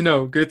 good to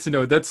know. Good to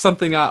know. That's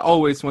something I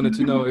always wanted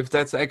to know, if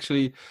that's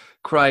actually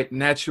quite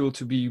natural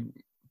to be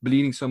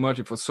bleeding so much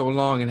and for so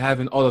long and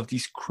having all of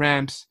these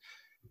cramps.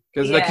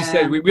 Because, like you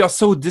said, Yeah. we are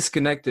so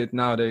disconnected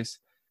nowadays.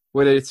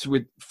 Whether it's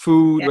with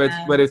food,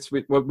 Yeah. whether it's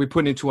with what we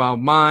put into our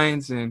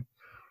minds, and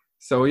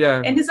so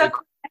yeah. And it's a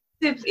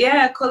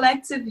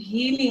collective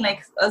healing.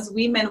 Like as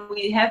women,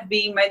 we have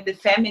been, right, the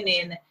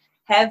feminine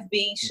have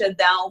been shut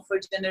down for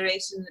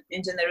generation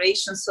and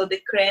generations. So the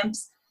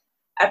cramps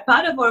are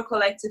part of our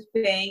collective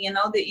pain, and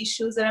all the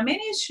issues. There are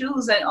many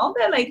issues, and all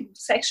the like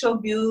sexual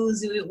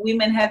abuse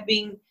women have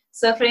been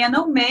suffering. I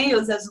know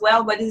males as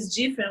well, but it's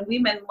different.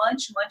 Women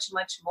much, much,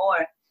 much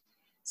more.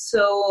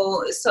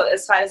 So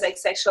as far as like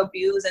sexual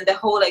abuse and the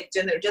whole like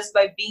gender, just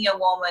by being a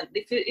woman,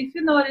 if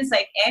you notice,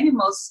 like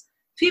animals,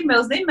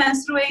 females, they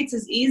menstruate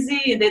is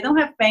easy, they don't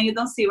have pain. You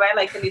don't see, right,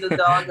 like a little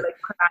dog like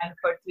crying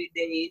for 3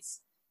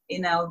 days,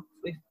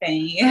 with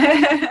pain.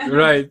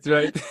 Right,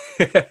 right.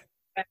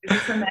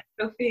 It's a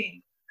natural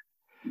thing.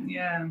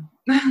 Yeah.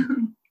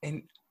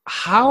 And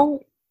how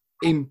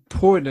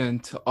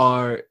important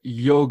are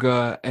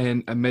yoga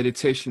and a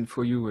meditation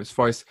for you as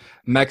far as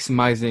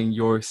maximizing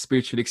your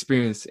spiritual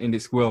experience in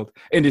this world,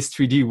 in this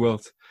 3D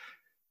world?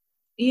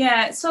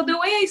 Yeah, so the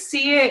way I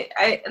see it,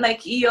 I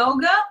like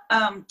yoga,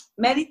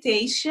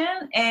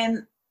 meditation,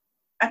 and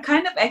a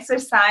kind of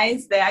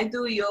exercise that I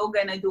do yoga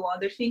and I do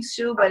other things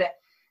too, but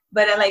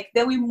I like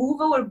that we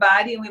move our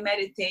body and we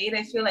meditate.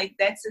 I feel like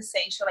that's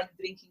essential, like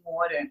drinking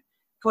water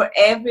for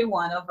every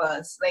one of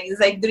us. Like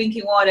it's like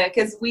drinking water,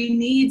 because we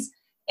need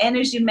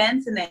energy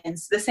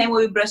maintenance. The same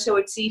way we brush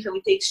our teeth and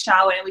we take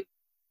shower and we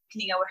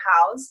clean our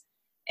house,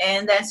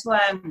 and that's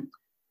why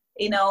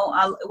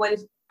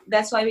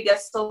that's why we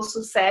get so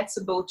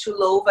susceptible to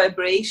low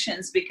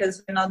vibrations,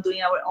 because we're not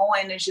doing our own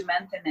energy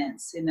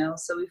maintenance.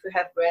 So if we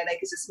have bread, like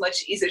it's just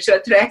much easier to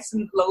attract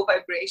some low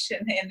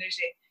vibration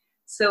energy.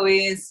 So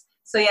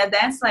yeah,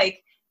 that's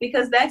like,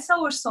 because that's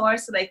our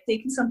source, like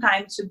taking some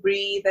time to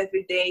breathe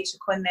every day, to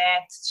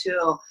connect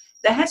to,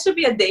 that has to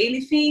be a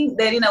daily thing,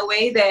 that in a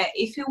way that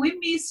if we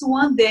miss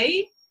one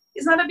day,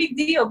 it's not a big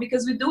deal,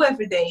 because we do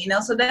every day,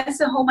 so that's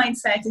the whole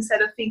mindset.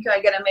 Instead of thinking I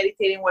gotta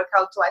meditate and work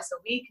out twice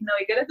a week, no,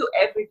 you gotta do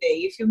every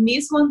day. If you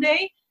miss one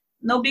day,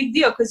 no big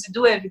deal, because you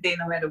do every day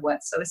no matter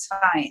what, so it's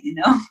fine.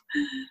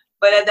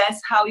 But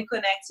that's how we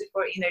connect with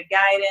our inner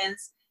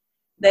guidance.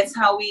 That's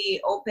how we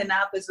open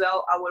up as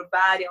well our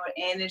body, our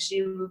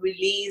energy. We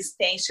release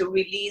tension,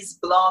 release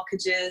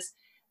blockages.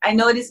 I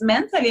notice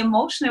mentally,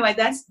 emotionally,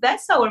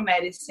 that's our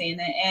medicine.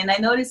 And I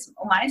notice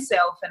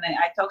myself, and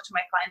I talk to my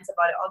clients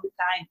about it all the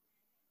time,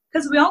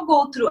 because we all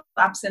go through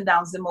ups and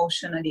downs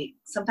emotionally.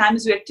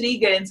 Sometimes we're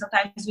triggered, and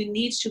sometimes we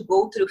need to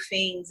go through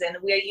things, and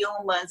we are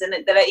humans, and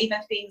there are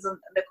even things on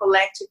the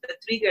collective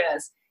that trigger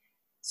us.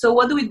 So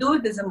what do we do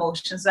with these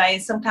emotions?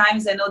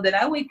 Sometimes I know that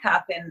I wake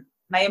up and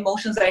my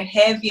emotions are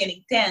heavy and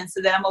intense,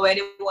 so then I'm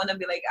already want to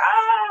be like,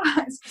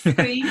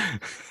 scream.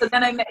 So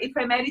then if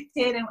I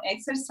meditate and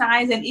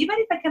exercise, and even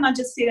if I cannot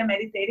just sit and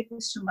meditate if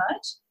it's too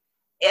much,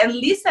 at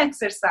least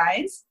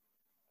exercise,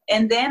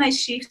 and then I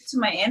shift to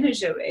my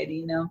energy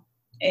already,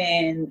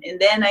 and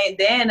then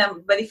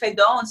but if I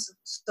don't,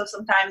 so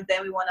sometimes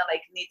then we want to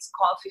like need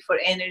coffee for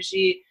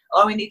energy,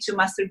 or we need to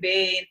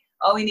masturbate,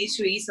 or we need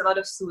to eat a lot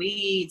of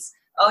sweets,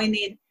 or we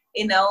need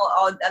a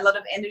lot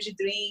of energy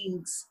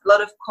drinks, a lot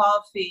of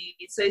coffee.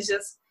 So it's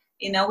just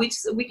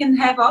we can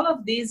have all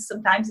of these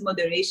sometimes in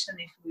moderation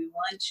if we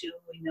want to,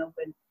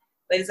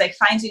 but it's like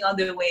finding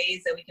other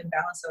ways that we can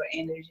balance our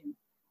energy.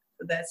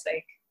 So that's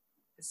like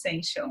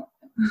essential.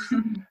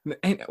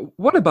 And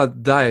what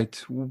about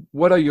diet?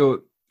 What are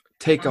your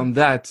take on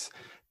that?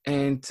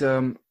 And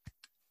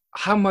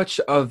how much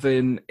of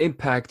an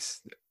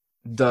impact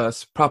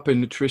does proper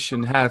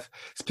nutrition have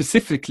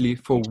specifically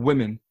for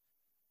women?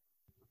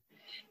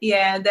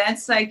 Yeah,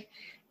 that's everything.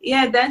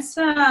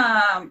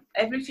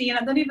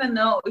 And I don't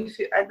know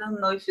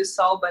if you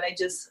saw, but I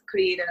just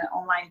created an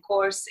online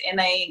course, and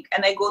I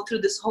go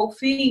through this whole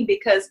thing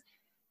because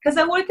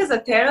I work as a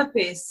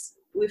therapist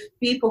with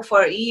people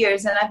for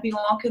years, and I've been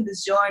walking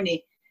this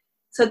journey.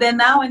 So then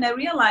now, when I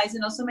realize,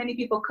 so many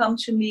people come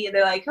to me,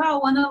 they're like, oh, I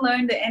want to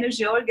learn the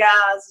energy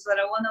orgasms, or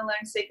I want to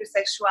learn sacred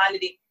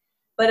sexuality.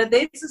 But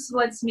this is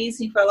what's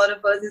missing for a lot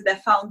of us, is the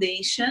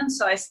foundation.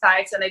 So I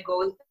start and I go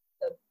with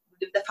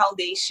the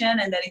foundation,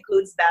 and that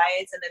includes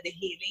diets, and then the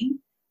healing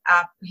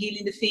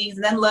the things,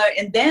 and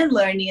then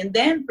learning, and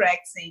then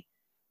practicing.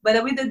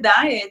 But with the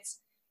diets,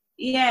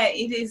 yeah,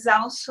 it is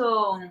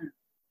also,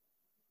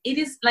 it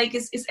is like,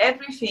 it's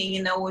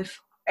everything, with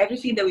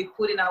everything that we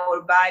put in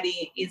our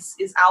body is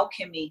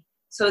alchemy.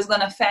 So it's going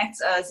to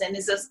affect us, and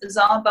it's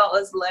all about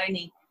us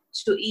learning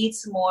to eat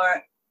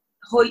more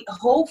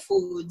whole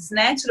foods,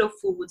 natural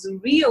foods,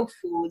 real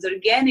foods,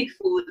 organic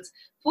foods,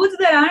 foods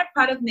that are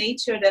part of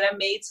nature, that are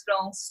made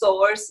from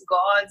source,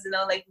 gods,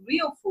 like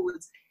real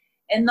foods,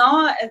 and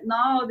not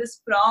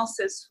this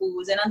processed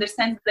foods, and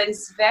understand that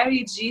it's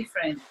very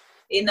different,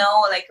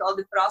 like all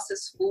the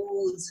processed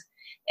foods,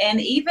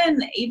 and even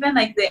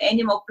like the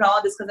animal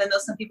products, because I know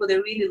some people, they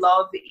really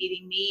love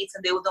eating meats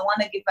and they don't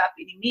want to give up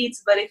eating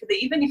meats, but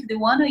even if they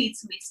want to eat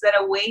meats, there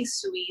are ways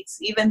to eat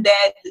even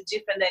that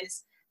different than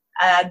is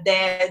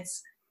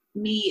dead's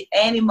meat,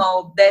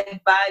 animal,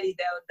 dead body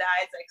that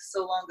died like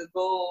so long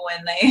ago,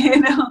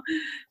 and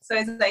so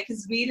it's like,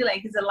 it's really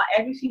like,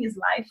 everything is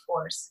life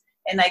force.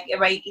 And like,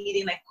 right,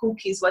 eating like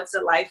cookies, what's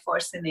the life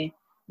force in it?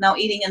 Now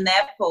eating an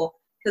apple,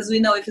 because we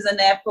know if it's an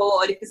apple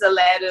or if it's a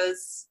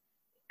lettuce,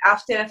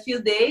 after a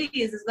few days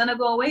it's gonna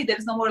go away.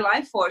 There's no more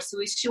life force. So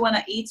we still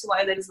wanna eat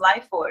while there is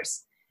life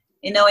force,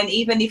 and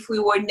even if we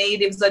were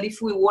natives, or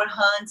if we were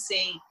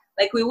hunting,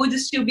 like we would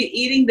still be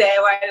eating that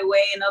right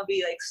away and not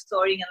be like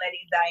storing and letting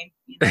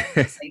it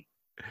die, just like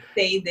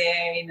stay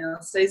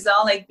there, So it's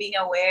all like being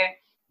aware,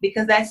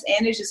 because that's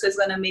energy, so it's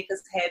gonna make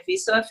us heavy.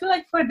 So I feel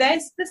like for that,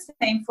 it's the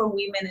same for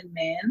women and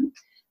men,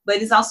 but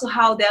it's also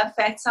how that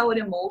affects our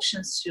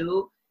emotions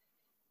too,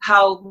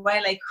 how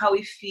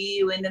we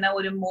feel, and then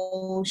our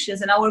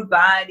emotions and our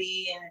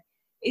body, and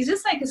it's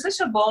just like, it's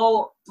such a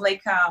ball,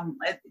 like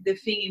the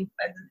thing,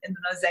 I don't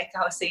know exactly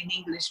how I say in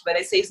English, but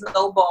I say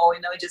snowball,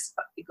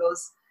 it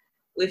goes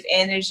with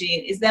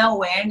energy. Is the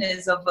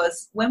awareness of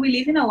us, when we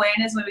live in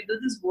awareness, when we do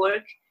this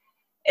work.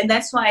 And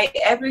that's why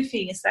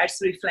everything starts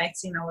to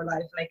reflect in our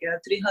life, like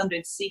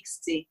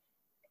 360.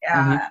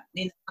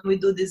 When we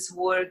do this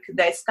work,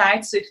 that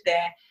starts with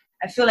that.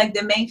 I feel like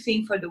the main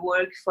thing for the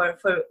work for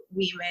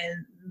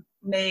women,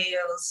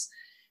 males,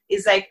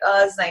 is like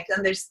us, like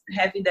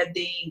having that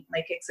day,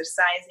 like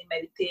exercising,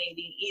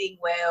 meditating, eating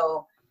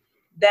well.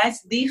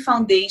 That's the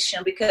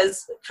foundation,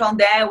 because from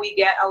there we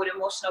get our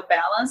emotional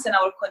balance and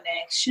our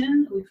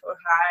connection with our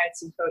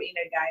hearts, with our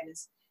inner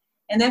guidance.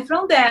 And then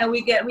from there,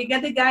 we get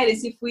the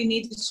guidance. If we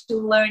need to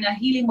learn a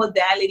healing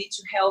modality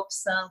to help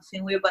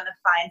something, we're going to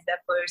find that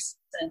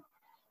person.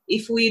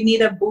 If we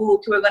need a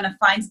book, we're going to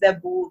find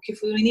that book. If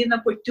we need an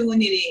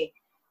opportunity,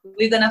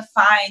 we're going to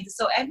find.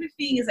 So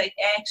everything is like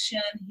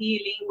action,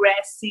 healing,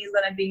 resting is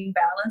going to be in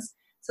balance.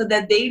 So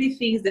that daily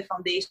thing is the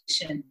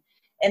foundation.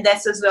 And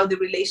that's as well the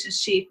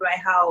relationship, right?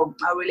 How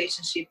our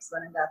relationship is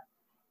going to end up.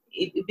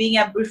 It being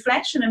a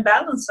reflection and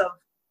balance of,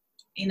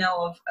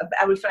 of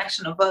a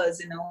reflection of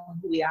us,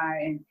 who we are.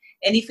 And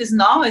if it's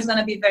not, it's going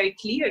to be very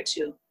clear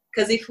too.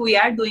 Because if we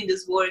are doing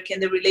this work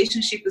and the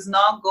relationship is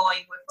not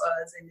going with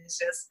us,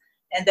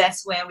 and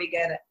that's when we're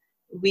going to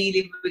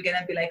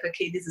be like,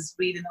 okay, this is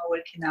really not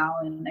working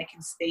out, and I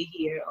can stay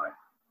here, or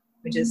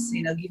just,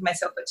 give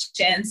myself a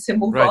chance to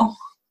move on.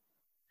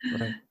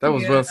 Right. That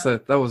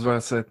was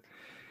well said.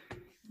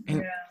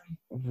 And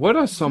what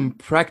are some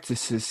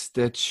practices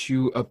that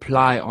you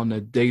apply on a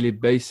daily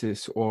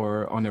basis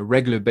or on a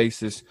regular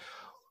basis?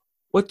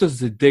 What does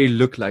the day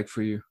look like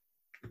for you?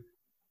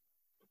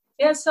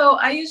 Yeah, so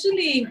I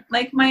usually,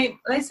 like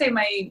let's say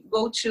my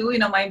go-to,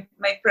 my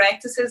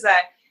practices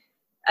are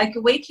like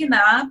waking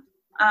up.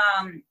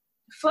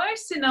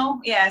 First,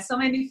 so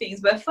many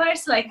things. But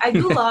first, like I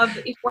do love,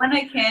 if when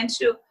I can,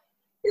 to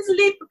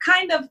sleep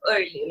kind of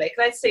early. Like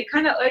let's say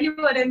kind of early,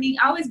 what I mean,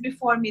 always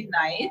before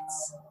midnight.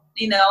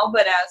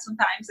 But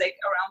sometimes like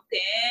around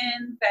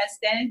 10, past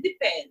 10, it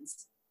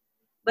depends.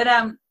 But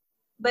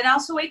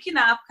also waking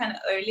up kind of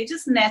early,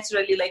 just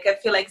naturally, like I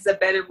feel like it's a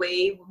better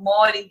way,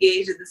 more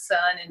engaged with the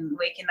sun, and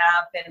waking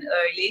up and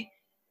early.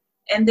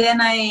 And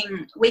then I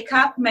wake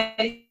up,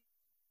 meditate,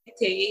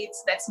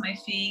 that's my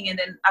thing. And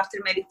then after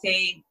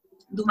meditate,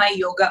 do my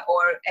yoga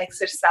or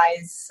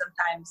exercise,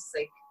 sometimes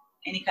like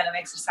any kind of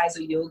exercise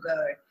or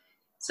yoga.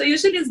 So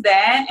usually it's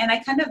that, and I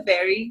kind of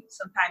vary,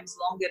 sometimes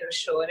longer or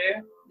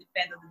shorter,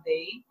 depend on the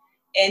day.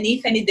 And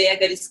if any day I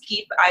gotta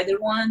skip either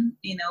one,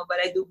 but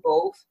I do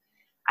both.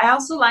 I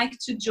also like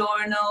to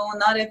journal,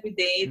 not every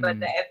day, but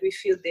every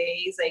few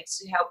days, like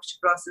to help to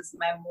process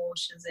my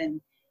emotions.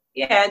 And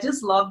I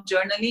just love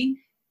journaling.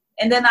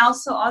 And then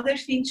also other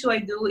thing too I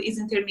do is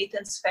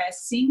intermittent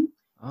fasting.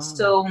 Oh.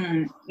 So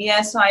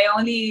I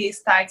only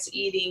start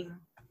eating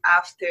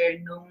after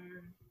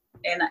noon,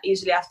 and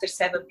usually after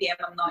 7 p.m.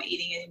 I'm not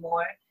eating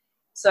anymore.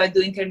 So I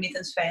do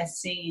intermittent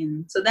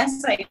fasting. So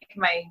that's like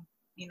my,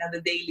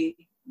 the daily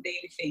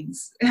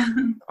things.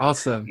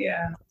 Awesome.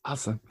 Yeah.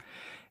 Awesome.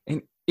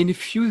 And in a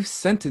few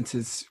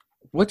sentences,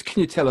 what can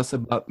you tell us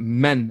about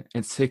men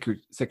and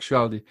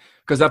sexuality?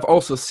 Because I've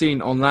also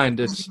seen online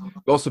that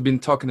you've also been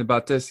talking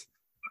about this.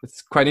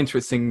 It's quite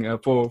interesting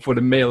for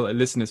the male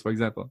listeners, for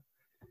example.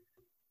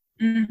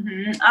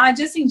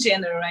 Just in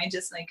general, right?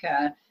 Just like,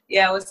 I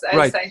was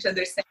trying to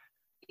understand.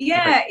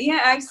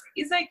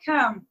 It's like,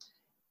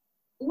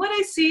 what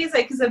I see is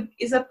like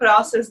is a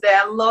process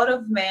that a lot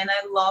of men,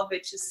 I love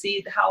it to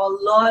see how a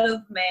lot of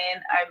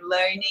men are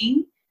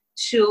learning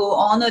to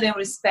honor and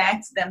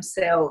respect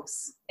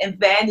themselves and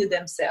value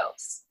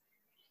themselves.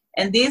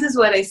 And this is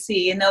what I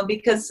see, you know,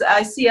 because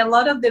I see a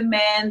lot of the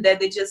men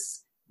that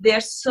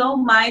they're so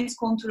mind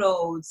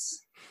controlled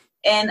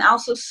and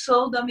also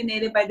so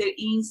dominated by their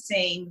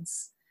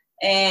instincts.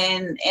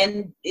 And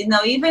you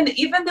know, even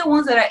the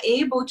ones that are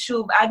able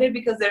to, either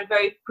because they're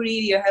very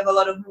pretty or have a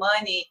lot of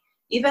money,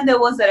 even the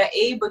ones that are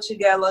able to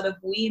get a lot of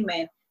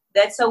women,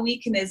 that's a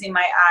weakness in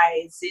my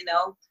eyes, you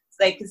know. It's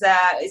like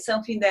it's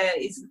something that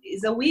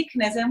is a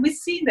weakness, and we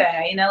see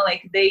that, you know,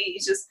 like they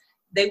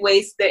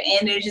waste their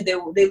energy,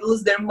 they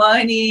lose their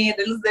money,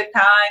 they lose their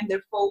time,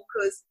 their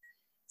focus.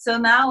 So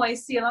now I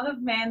see a lot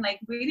of men like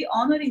really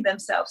honoring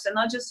themselves and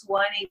not just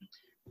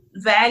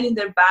valuing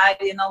their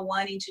body and not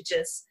wanting to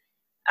just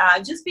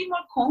be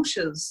more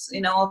conscious,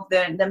 you know, of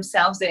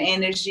themselves, their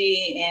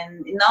energy,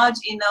 and not,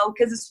 you know,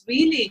 because it's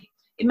really,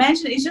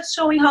 imagine, it's just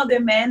showing how the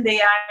men, they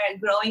are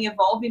growing,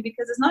 evolving,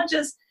 because it's not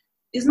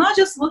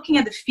just looking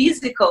at the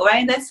physical,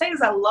 right? And that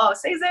says a lot,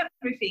 says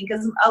everything,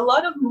 because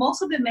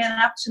most of the men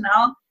up to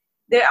now,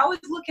 they're always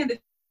looking at the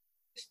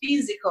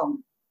physical,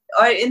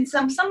 or in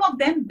some of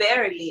them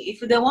barely. If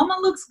the woman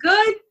looks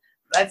good,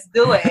 let's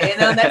do it, you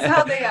know. That's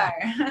how they are.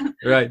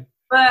 Right.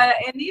 But,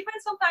 and even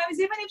sometimes,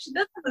 even if she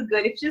doesn't look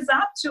good, if she's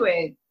up to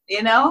it,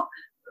 you know,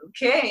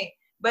 okay.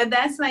 But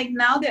that's like,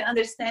 now they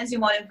understand you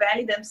more and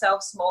value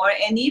themselves more.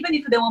 And even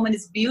if the woman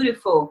is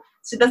beautiful,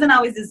 she doesn't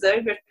always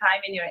deserve your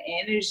time and your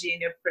energy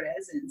and your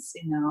presence,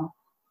 you know.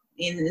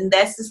 And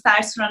that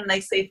starts from,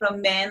 like, say, from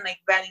men, like,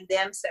 valuing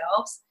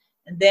themselves.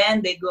 And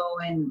then they go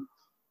and,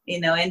 you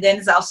know, and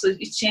then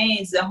it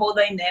changes the whole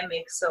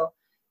dynamic. So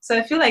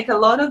I feel like a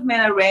lot of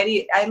men are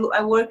ready.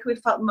 I work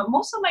with,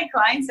 most of my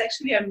clients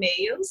actually are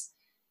males.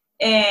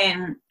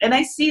 And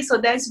I see, so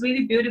that's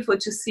really beautiful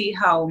to see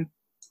how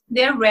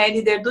they're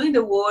ready, they're doing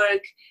the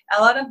work.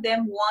 A lot of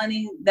them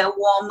wanting the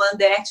woman,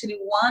 they actually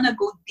want to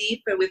go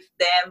deeper with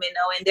them, you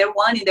know, and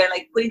they're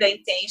like putting the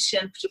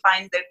intention to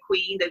find their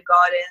queen, their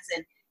goddess,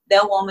 and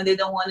that woman, they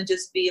don't want to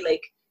just be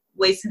like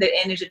wasting their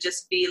energy,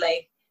 just be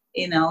like,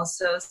 you know,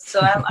 so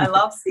I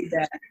love to see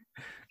that,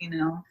 you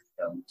know,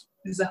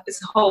 so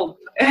it's hope.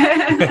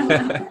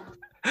 Yeah.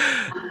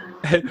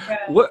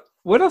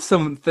 What are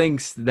some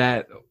things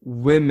that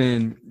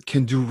women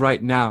can do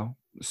right now?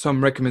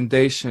 Some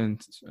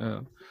recommendations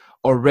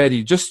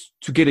already, just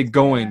to get it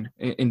going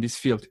in this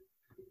field.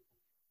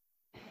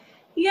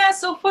 Yeah,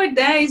 so for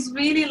that is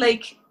really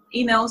like,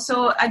 you know,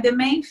 so the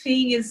main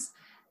thing is,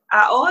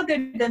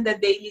 other than the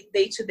daily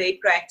day-to-day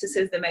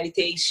practices, the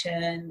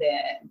meditation, the,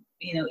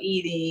 you know,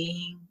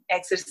 eating,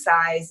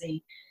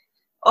 exercising,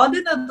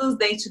 other than those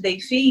day-to-day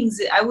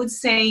things, I would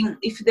say,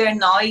 if they're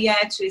not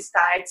yet, to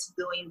start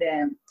doing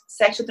the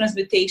sexual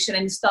transmutation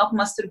and stop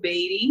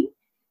masturbating.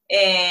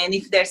 And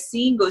if they're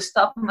single,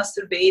 stop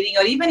masturbating,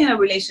 or even in a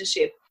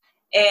relationship.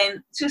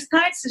 And to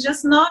start to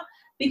just not,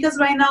 because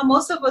right now,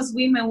 most of us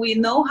women, we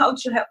know how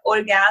to have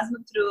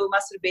orgasm through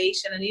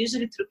masturbation, and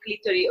usually through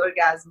clitoral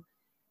orgasm.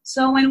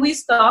 So when we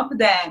stop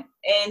that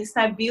and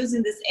start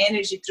building this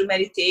energy through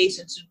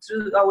meditation,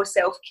 through our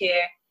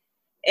self-care,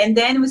 and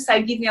then we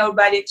start giving our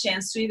body a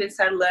chance to even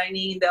start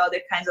learning the other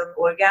kinds of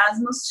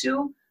orgasms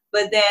too.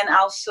 But then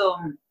also,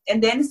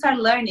 and then start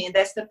learning.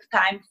 That's the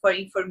time for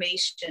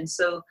information.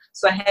 So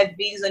I have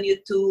videos on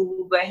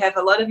YouTube. I have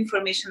a lot of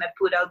information I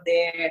put out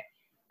there.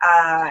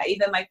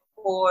 Even my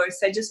course,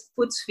 I just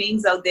put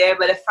things out there.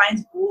 But I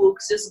find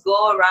books. Just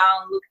go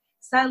around, look,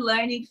 start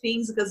learning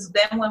things, because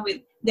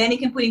then you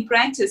can put in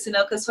practice. You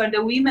know, because for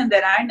the women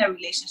that are in a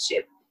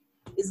relationship,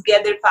 is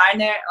get their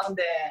partner on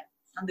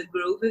the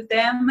group with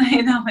them,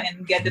 you know,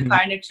 and get the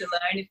partner to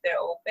learn if they're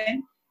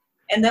open.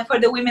 And then for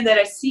the women that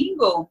are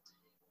single,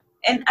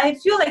 and I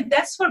feel like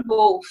that's for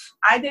both,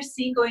 either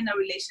single in a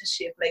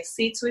relationship, like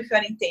sit with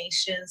your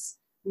intentions,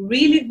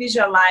 really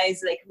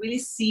visualize, like really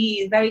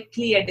see very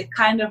clear the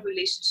kind of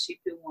relationship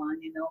you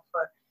want, you know,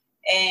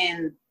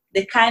 and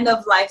the kind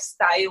of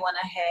lifestyle you want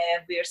to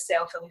have with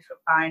yourself and with your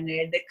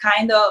partner, the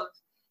kind of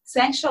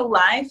sexual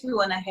life you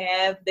want to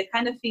have, the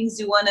kind of things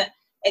you want to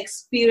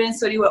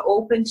experience or you are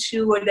open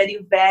to or that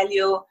you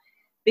value.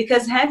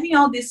 Because having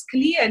all this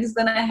clear is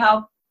going to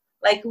help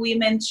like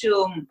women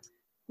to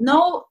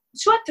know,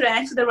 to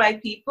attract the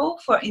right people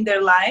for in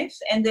their life,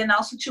 and then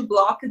also to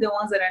block the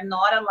ones that are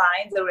not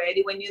aligned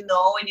already. When you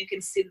know and you can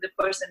see the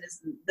person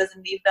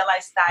doesn't live the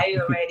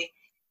lifestyle already,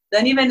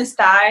 don't even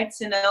start,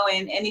 you know.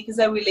 And if it's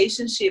a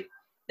relationship,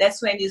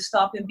 that's when you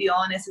stop and be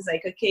honest. It's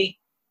like, okay,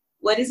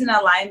 what is in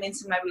alignment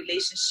in my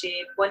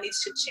relationship? What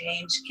needs to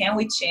change? Can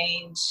we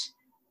change?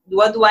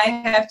 What do I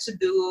have to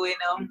do, you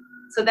know?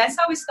 So that's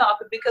how we stop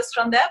it, because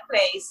from that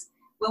place,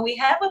 when we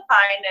have a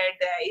partner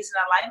that is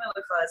in alignment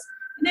with us,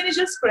 and then it's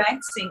just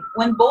practicing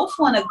when both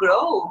want to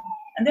grow,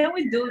 and then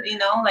we do, you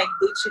know, like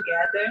do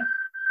together.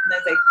 And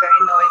it's like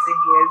very noisy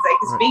here. It's like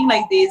it's being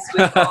like this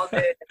with all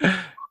the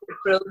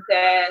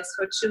protests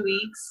for 2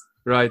 weeks.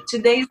 Right.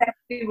 Today is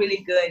actually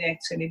really good,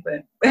 actually,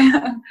 but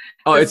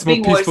oh, it's more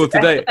peaceful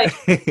today.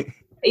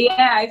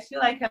 Yeah, I feel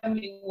like I'm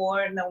in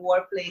a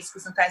war place,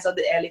 because sometimes all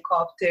the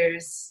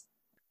helicopters.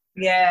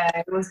 Yeah,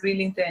 it was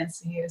really intense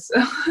here.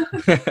 So,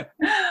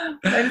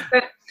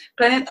 but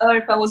planet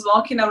Earth, I was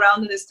walking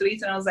around in the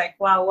streets and I was like,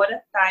 wow, what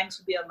a time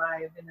to be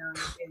alive, you know.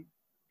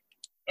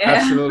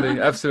 Absolutely,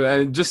 Yeah.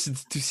 absolutely, and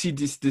just to see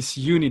this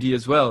unity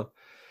as well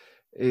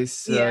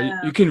is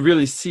Yeah. you can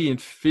really see and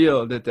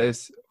feel that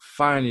there's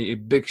finally a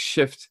big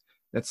shift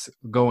that's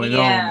going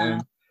on, Yeah.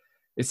 and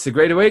it's a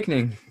great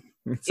awakening.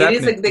 It's It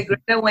is happening. like the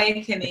great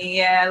awakening.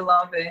 Yeah, I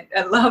love it.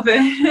 I love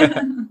it.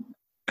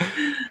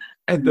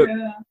 And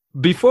Yeah.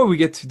 before we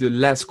get to the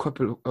last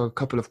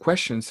couple of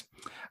questions,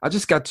 I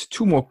just got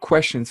two more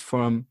questions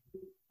from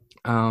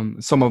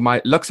some of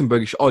my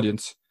Luxembourgish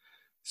audience.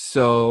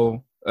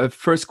 So,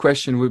 first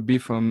question would be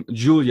from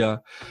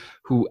Julia,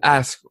 who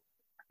asked,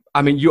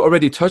 I mean, you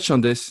already touched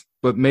on this,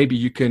 but maybe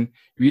you can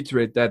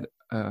reiterate that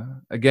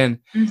again.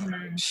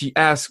 Mm-hmm. She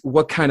asked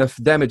what kind of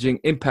damaging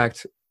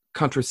impact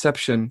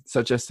contraception,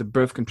 such as the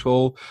birth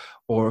control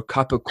or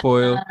copper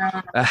coil,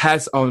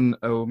 has on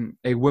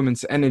a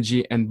woman's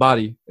energy and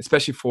body,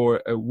 especially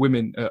for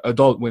women,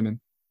 adult women.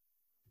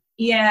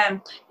 Yeah,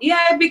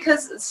 yeah,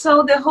 because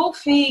so the whole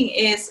thing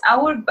is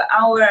our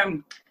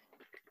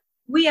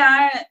we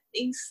are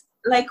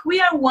like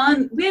we are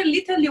one, we are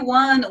literally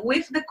one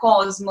with the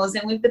cosmos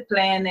and with the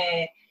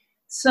planet.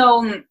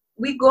 So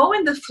we go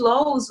in the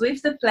flows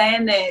with the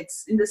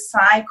planets in the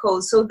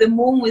cycle. So the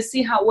moon, we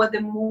see how what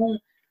the moon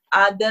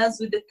does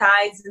with the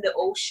tides in the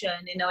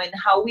ocean, you know, and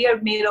how we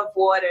are made of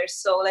water.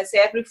 So let's say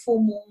every full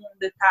moon,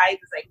 the tide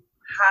is like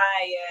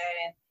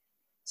higher.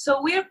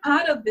 So we are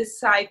part of this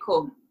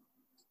cycle.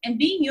 And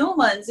being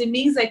humans, it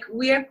means like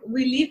we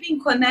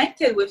living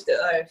connected with the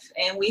earth,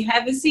 and we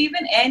have, you see,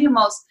 even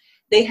animals,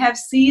 they have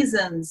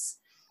seasons,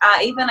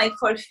 even like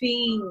for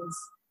things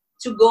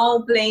to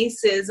go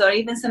places, or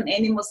even some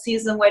animal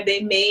season where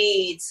they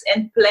mate,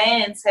 and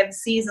plants have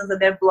seasons that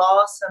they're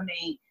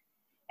blossoming,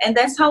 and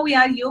that's how we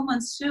are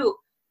humans too.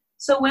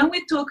 So when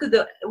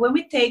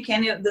we take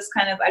any of this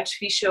kind of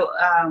artificial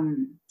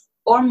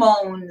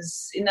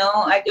hormones, you know,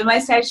 I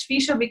say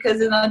artificial because,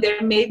 you know,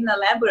 they're made in a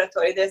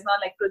laboratory. There's not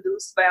like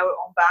produced by our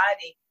own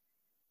body.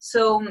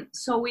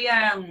 So we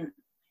are.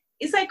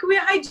 It's like we're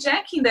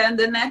hijacking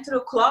the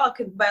natural clock,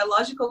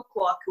 biological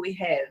clock we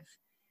have,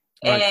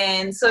 Right.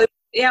 and so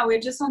yeah, we're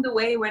just on the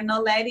way. We're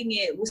not letting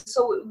it.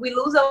 So we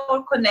lose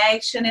our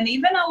connection and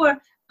even our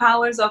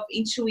powers of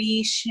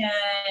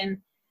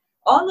intuition,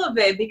 all of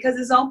it, because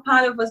it's all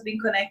part of us being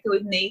connected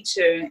with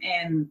nature.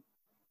 And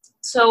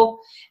so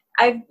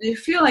I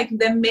feel like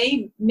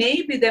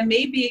maybe there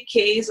may be a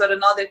case or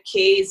another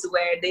case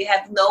where they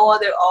have no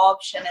other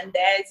option, and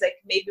that's like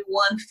maybe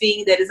one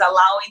thing that is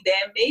allowing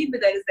them. Maybe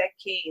that is that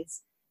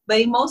case,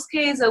 but in most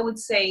cases, I would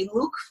say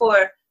look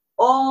for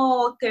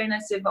all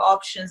alternative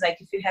options.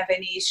 Like if you have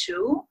any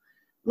issue,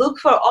 look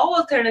for all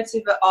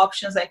alternative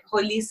options, like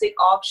holistic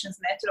options,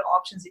 natural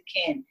options you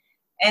can.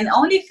 And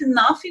only if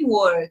nothing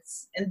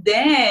works, and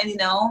then, you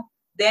know,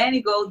 then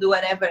you go do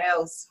whatever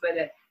else.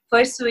 But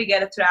first we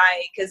gotta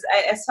try, because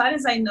as far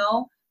as I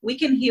know, we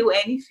can heal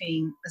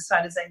anything. As far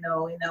as I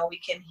know, you know, we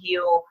can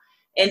heal,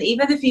 and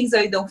even the things that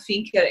I don't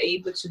think are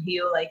able to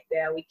heal like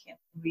that, we can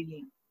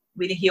really,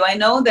 really heal. I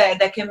know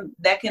that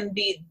can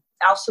be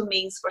also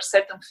means for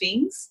certain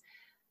things.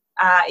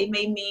 It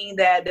may mean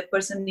that the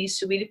person needs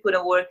to really put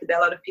a work that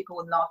a lot of people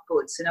would not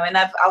put, you know. And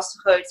I've also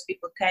heard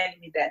people telling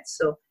me that.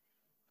 So,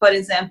 for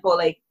example,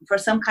 like for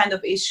some kind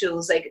of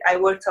issues, like I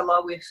worked a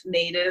lot with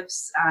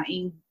natives,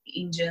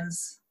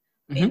 Indians,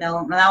 you Mm-hmm.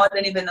 know. Now I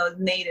don't even know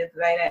native,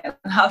 right? I don't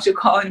know how to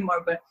call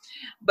anymore, but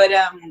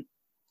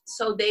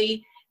so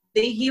they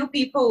heal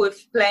people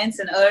with plants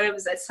and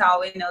herbs. That's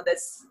how, you know,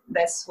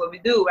 that's what we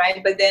do,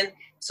 right? But then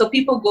so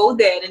people go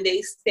there and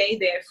they stay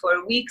there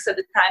for weeks at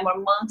a time or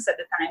months at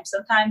a time.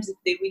 Sometimes if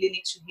they really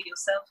need to heal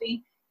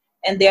something,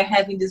 and they're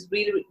having this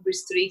really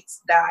strict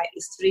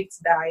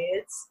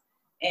diets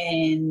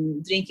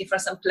and drinking from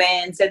some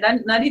plants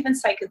and not even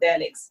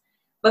psychedelics.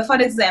 But for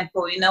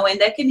example, you know, and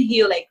that can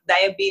heal like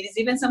diabetes,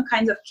 even some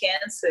kinds of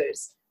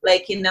cancers.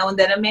 Like, you know,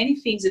 there are many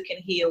things you can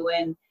heal.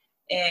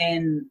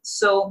 And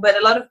so, but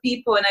a lot of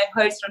people, and I've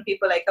heard from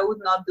people like, I would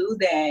not do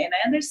that. And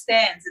I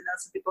understand, you know,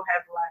 some people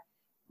have like,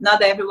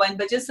 not everyone,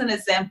 but just an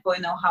example,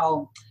 you know,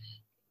 how,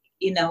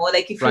 you know,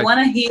 like if you Right.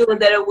 want to heal,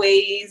 there are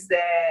ways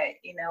that,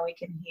 you know, we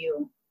can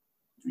heal,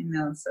 you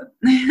know, so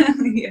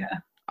yeah.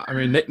 I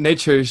mean,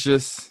 nature is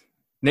just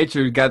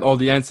nature got all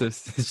the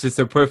answers. It's just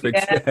so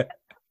perfect. Yeah.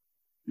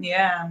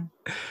 Yeah.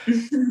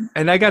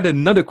 And I got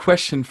another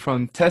question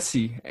from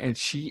Tessie, and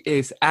she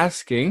is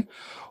asking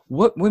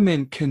what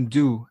women can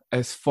do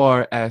as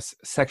far as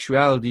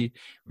sexuality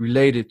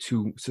related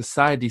to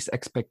society's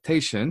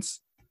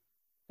expectations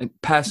and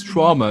past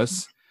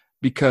traumas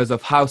because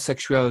of how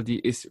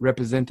sexuality is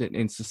represented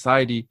in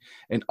society,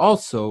 and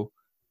also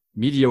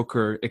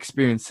mediocre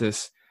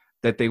experiences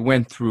that they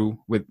went through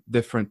with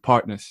different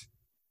partners.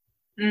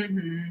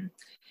 Mm-hmm.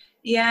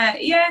 Yeah,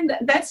 yeah, and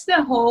that's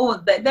the whole.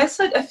 That's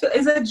what I feel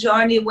is a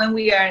journey when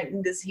we are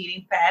in this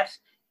healing path.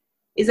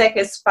 it's like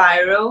a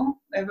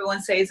spiral.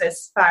 Everyone says a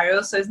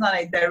spiral, so it's not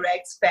a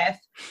direct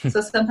path. So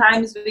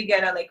sometimes we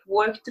gotta like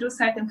work through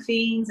certain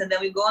things, and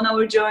then we go on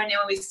our journey,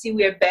 and we see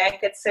we're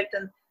back at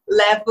certain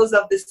levels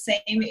of the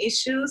same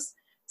issues.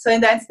 So,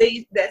 and that's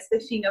the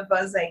thing of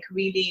us, like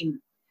really,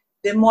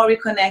 the more we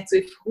connect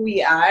with who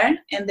we are,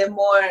 and the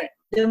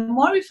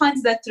more we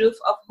find the truth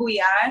of who we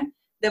are,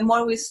 the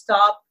more we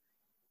stop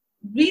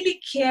really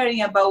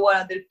caring about what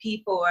other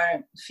people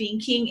are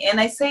thinking.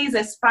 And I say it's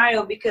a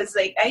spiral because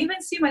like I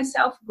even see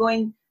myself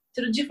going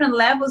through different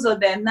levels of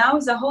that. Now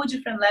is a whole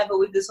different level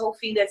with this whole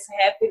thing that's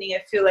happening.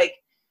 I feel like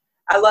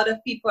a lot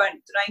of people are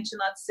trying to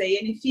not say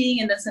anything,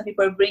 and then some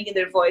people are bringing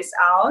their voice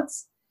out,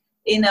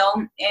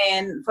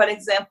 and for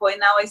example, and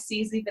now I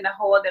see it's even a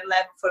whole other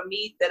level for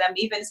me, that I'm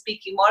even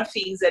speaking more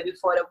things that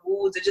before I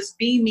would, or just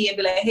being me and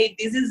be like, hey,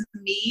 this is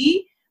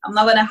me. I'm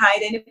not going to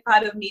hide any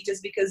part of me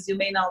just because you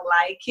may not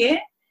like it.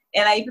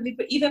 And I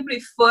even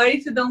prefer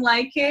if you don't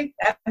like it.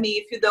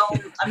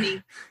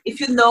 If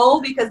you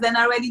know, because then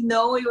I already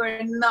know you are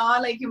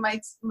not like in my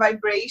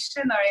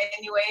vibration or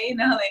anyway,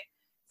 like,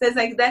 so it's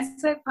like,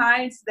 that's the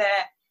parts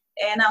that,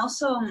 and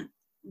also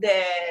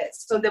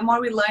the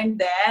more we learn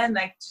that,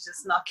 like, to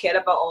just not care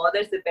about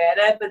others, the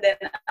better. But then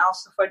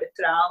also for the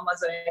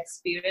traumas or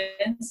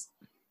experience,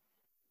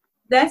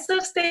 that's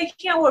us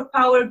taking our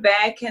power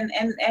back, and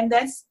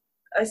that's,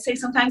 I say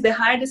sometimes the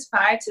hardest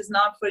part is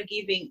not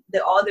forgiving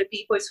the other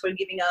people, it's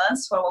forgiving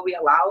us for what we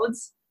allowed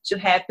to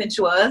happen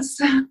to us.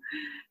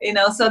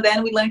 So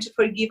then we learn to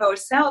forgive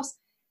ourselves.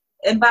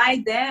 And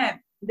by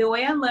that, the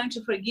way I learn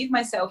to forgive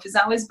myself is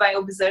always by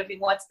observing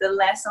what's the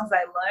lessons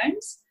I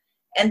learned,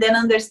 and then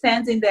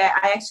understanding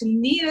that I actually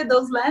needed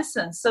those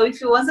lessons. So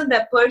if it wasn't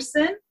that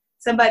person,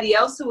 somebody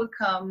else would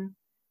come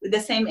with the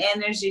same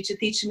energy to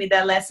teach me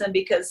that lesson,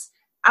 because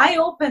I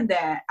opened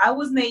that. I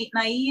was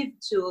naive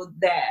to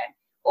that,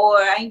 or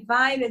I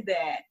invited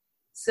that.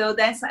 So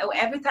that's,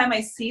 every time I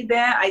see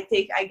that, I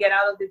get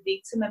out of the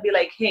victim and be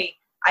like, hey,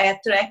 I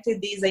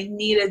attracted this, I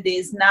needed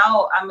this.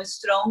 Now I'm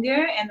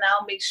stronger, and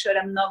now make sure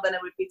I'm not going to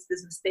repeat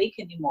this mistake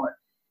anymore.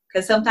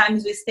 Because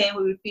sometimes we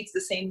repeat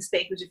the same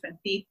mistake with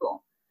different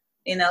people.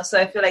 So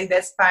I feel like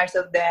that's part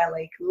of that,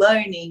 like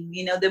learning.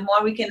 The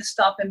more we can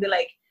stop and be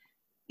like,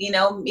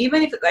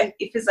 even if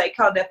it's like,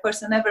 oh, that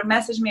person never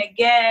messaged me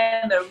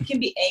again, or we can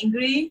be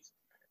angry.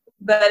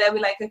 But I'll be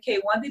like, okay,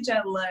 what did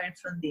I learn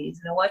from this?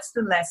 What's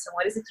the lesson?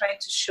 What is it trying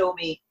to show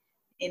me?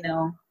 And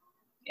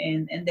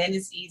then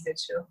it's easier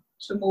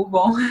to move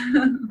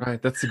on.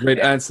 Right, that's a great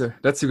answer.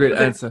 That's a great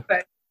answer.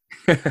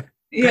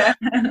 Yeah.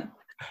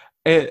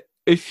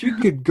 If you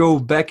could go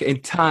back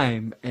in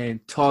time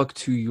and talk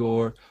to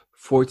your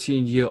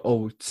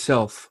 14-year-old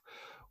self,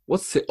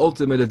 what's the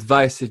ultimate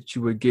advice that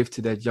you would give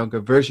to that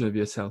younger version of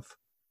yourself?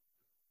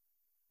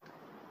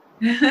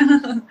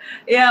 I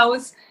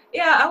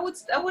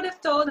would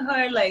have told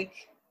her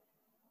like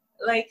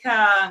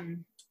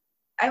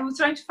I was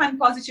trying to find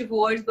positive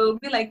words, but it would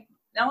be like,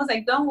 I was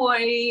like, don't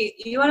worry,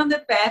 you are on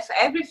the path,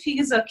 everything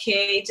is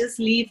okay, just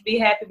live, be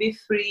happy, be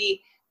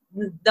free,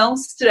 don't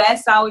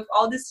stress out with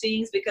all these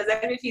things, because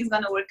everything's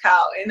gonna work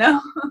out,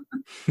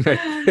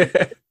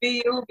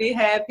 Be you, be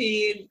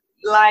happy,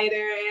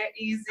 lighter,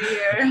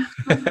 easier.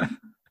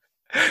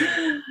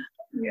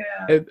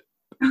 Yeah.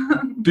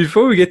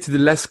 Before we get to the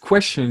last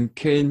question,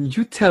 can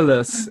you tell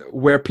us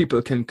where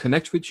people can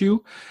connect with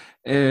you,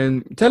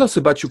 and tell us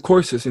about your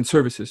courses and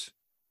services?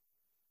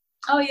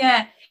 Oh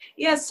yeah.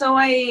 So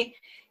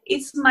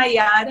it's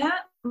Mayara.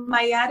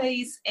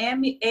 Mayara is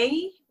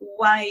Mayara.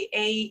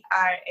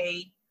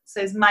 So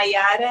it's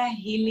Mayara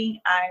Healing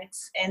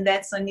Arts, and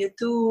that's on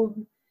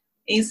YouTube,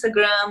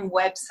 Instagram,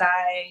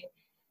 website.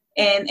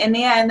 And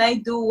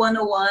I do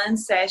one-on-one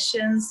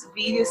sessions,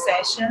 video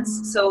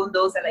sessions. So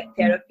those are like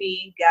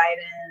therapy,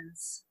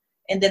 guidance,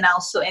 and then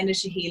also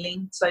energy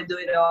healing. So I do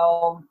it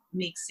all,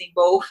 mixing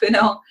both,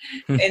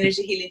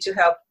 energy healing to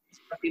help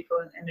people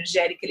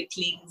energetically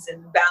cleanse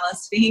and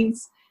balance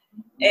things.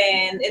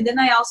 And then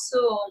I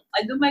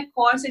do my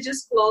course. I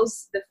just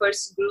closed the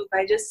first group.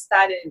 I just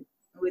started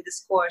with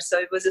this course, so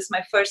it was just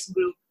my first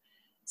group.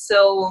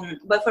 So,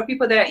 but for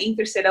people that are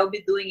interested, I'll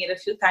be doing it a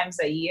few times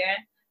a year.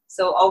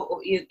 So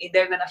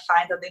they're going to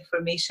find all the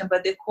information.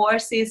 But the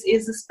course is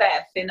this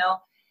path,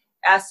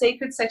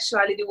 Sacred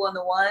Sexuality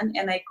 101,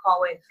 and I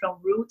call it From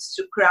Roots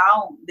to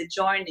Crown, the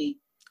journey.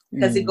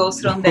 Because it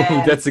goes from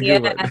that. That's a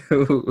good one.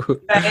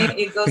 Right?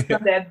 It goes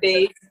from that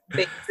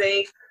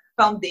basic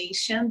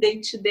foundation,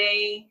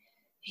 day-to-day,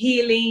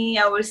 healing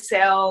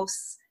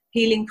ourselves,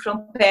 healing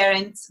from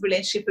parents,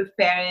 relationship with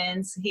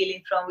parents,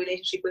 healing from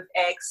relationship with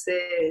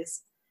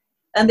exes,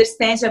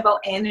 understanding about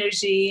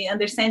energy,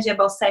 understanding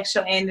about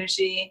sexual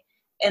energy.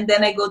 And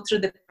then I go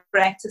through the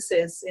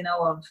practices,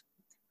 of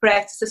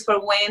practices for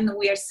when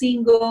we are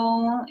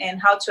single,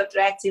 and how to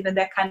attract even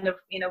that kind of,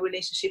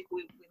 relationship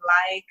we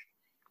like,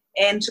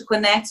 and to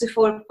connect with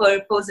our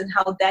purpose, and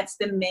how that's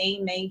the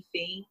main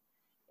thing,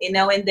 and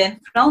then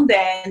from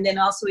there, and then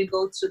also we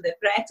go through the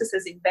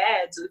practices in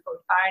bed with our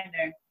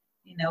partner,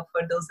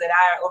 for those that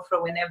are, or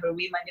for whenever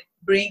we might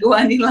bring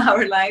one in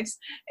our lives,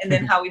 and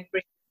then how we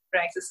bring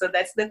practice. So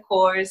that's the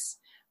course.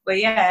 But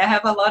yeah, I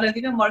have a lot of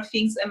even more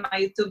things in my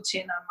YouTube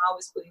channel. I'm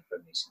always putting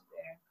information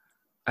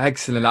there.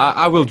 Excellent.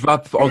 I will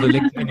drop all the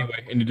links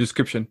anyway in the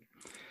description.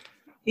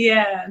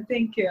 Yeah,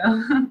 thank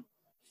you.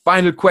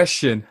 Final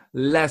question,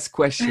 last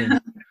question.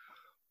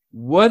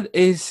 What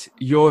is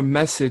your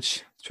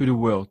message to the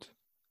world?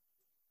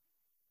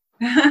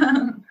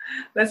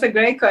 That's a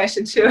great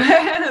question too.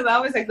 It's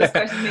always like this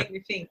question make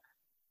me think.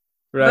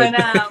 Right.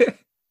 But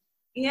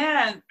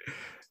yeah.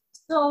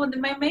 So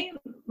my main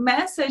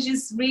message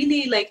is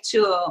really like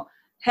to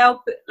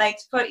help, like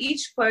for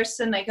each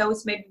person, like I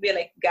was maybe be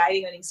like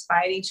guiding and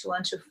inspiring to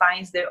want to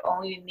find their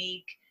own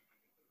unique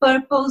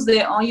purpose,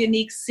 their own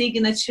unique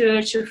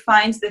signature, to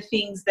find the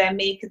things that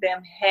make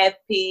them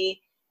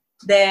happy,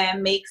 that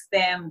makes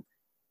them,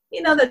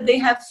 that they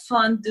have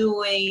fun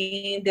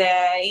doing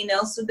that,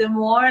 so the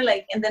more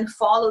like, and then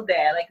follow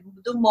that, like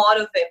do more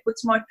of it, put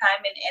more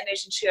time and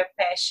energy into your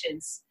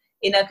passions,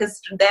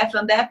 because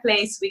from that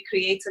place we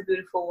create a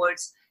beautiful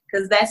words,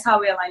 because that's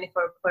how we align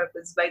for our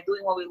purpose, by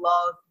doing what we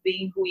love,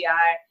 being who we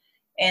are.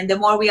 And the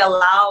more we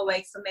allow,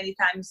 like so many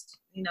times,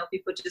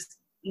 people just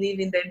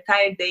living their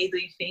entire day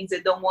doing things they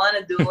don't want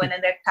to do, and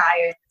then they're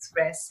tired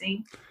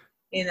expressing,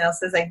 so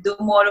it's like do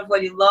more of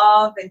what you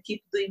love and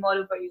keep doing more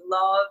of what you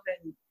love.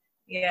 And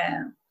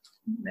yeah,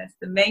 that's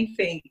the main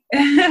thing.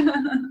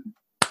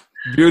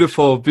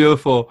 Beautiful,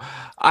 beautiful.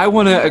 I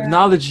want to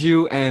acknowledge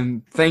you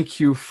and thank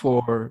you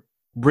for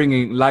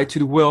bringing light to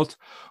the world,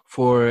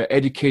 for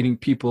educating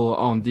people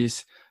on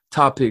these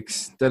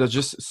topics that are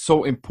just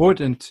so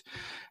important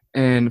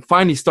and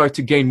finally start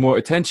to gain more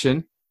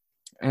attention.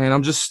 And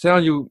I'm just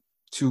telling you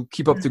to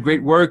keep up the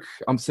great work.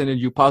 I'm sending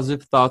you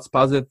positive thoughts,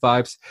 positive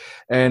vibes,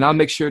 and I'll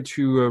make sure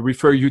to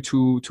refer you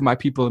to my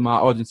people in my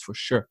audience for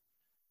sure.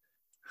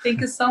 Thank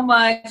you so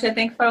much. I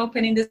thank you for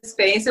opening this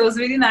space. It was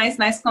really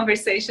nice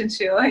conversation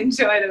too. I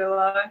enjoyed it a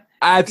lot.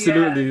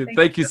 Absolutely. Yeah,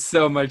 thank you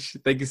so much.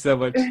 Thank you so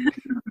much.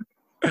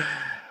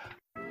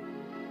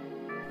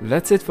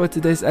 That's it for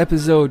today's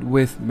episode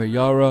with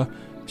Mayara.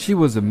 She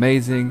was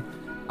amazing.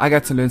 I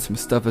got to learn some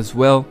stuff as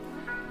well.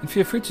 And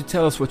feel free to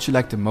tell us what you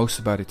liked the most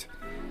about it.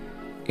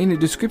 In the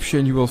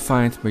description you will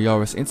find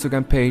Mayara's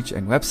Instagram page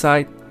and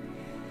website.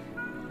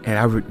 And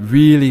I would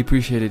really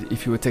appreciate it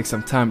if you would take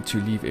some time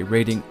to leave a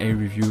rating and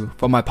review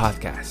for my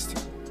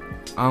podcast.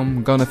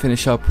 I'm gonna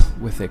finish up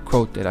with a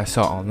quote that I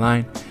saw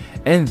online,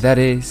 and that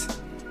is,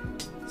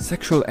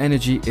 sexual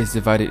energy is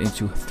divided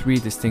into 3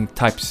 distinct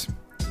types.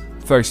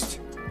 First,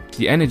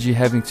 the energy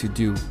having to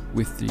do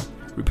with the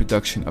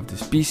reproduction of the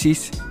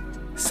species.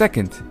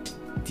 Second,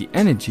 the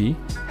energy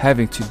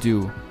having to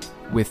do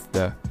with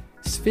the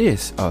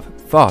spheres of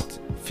thought,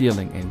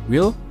 feeling, and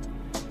will.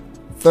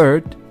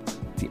 Third,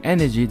 the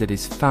energy that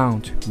is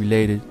found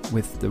related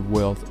with the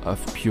world of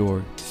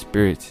pure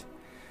spirit.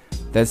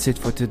 That's it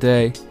for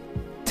today.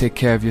 Take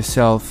care of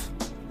yourself.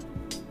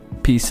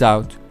 Peace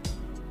out.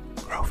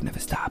 Growth never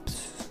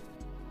stops.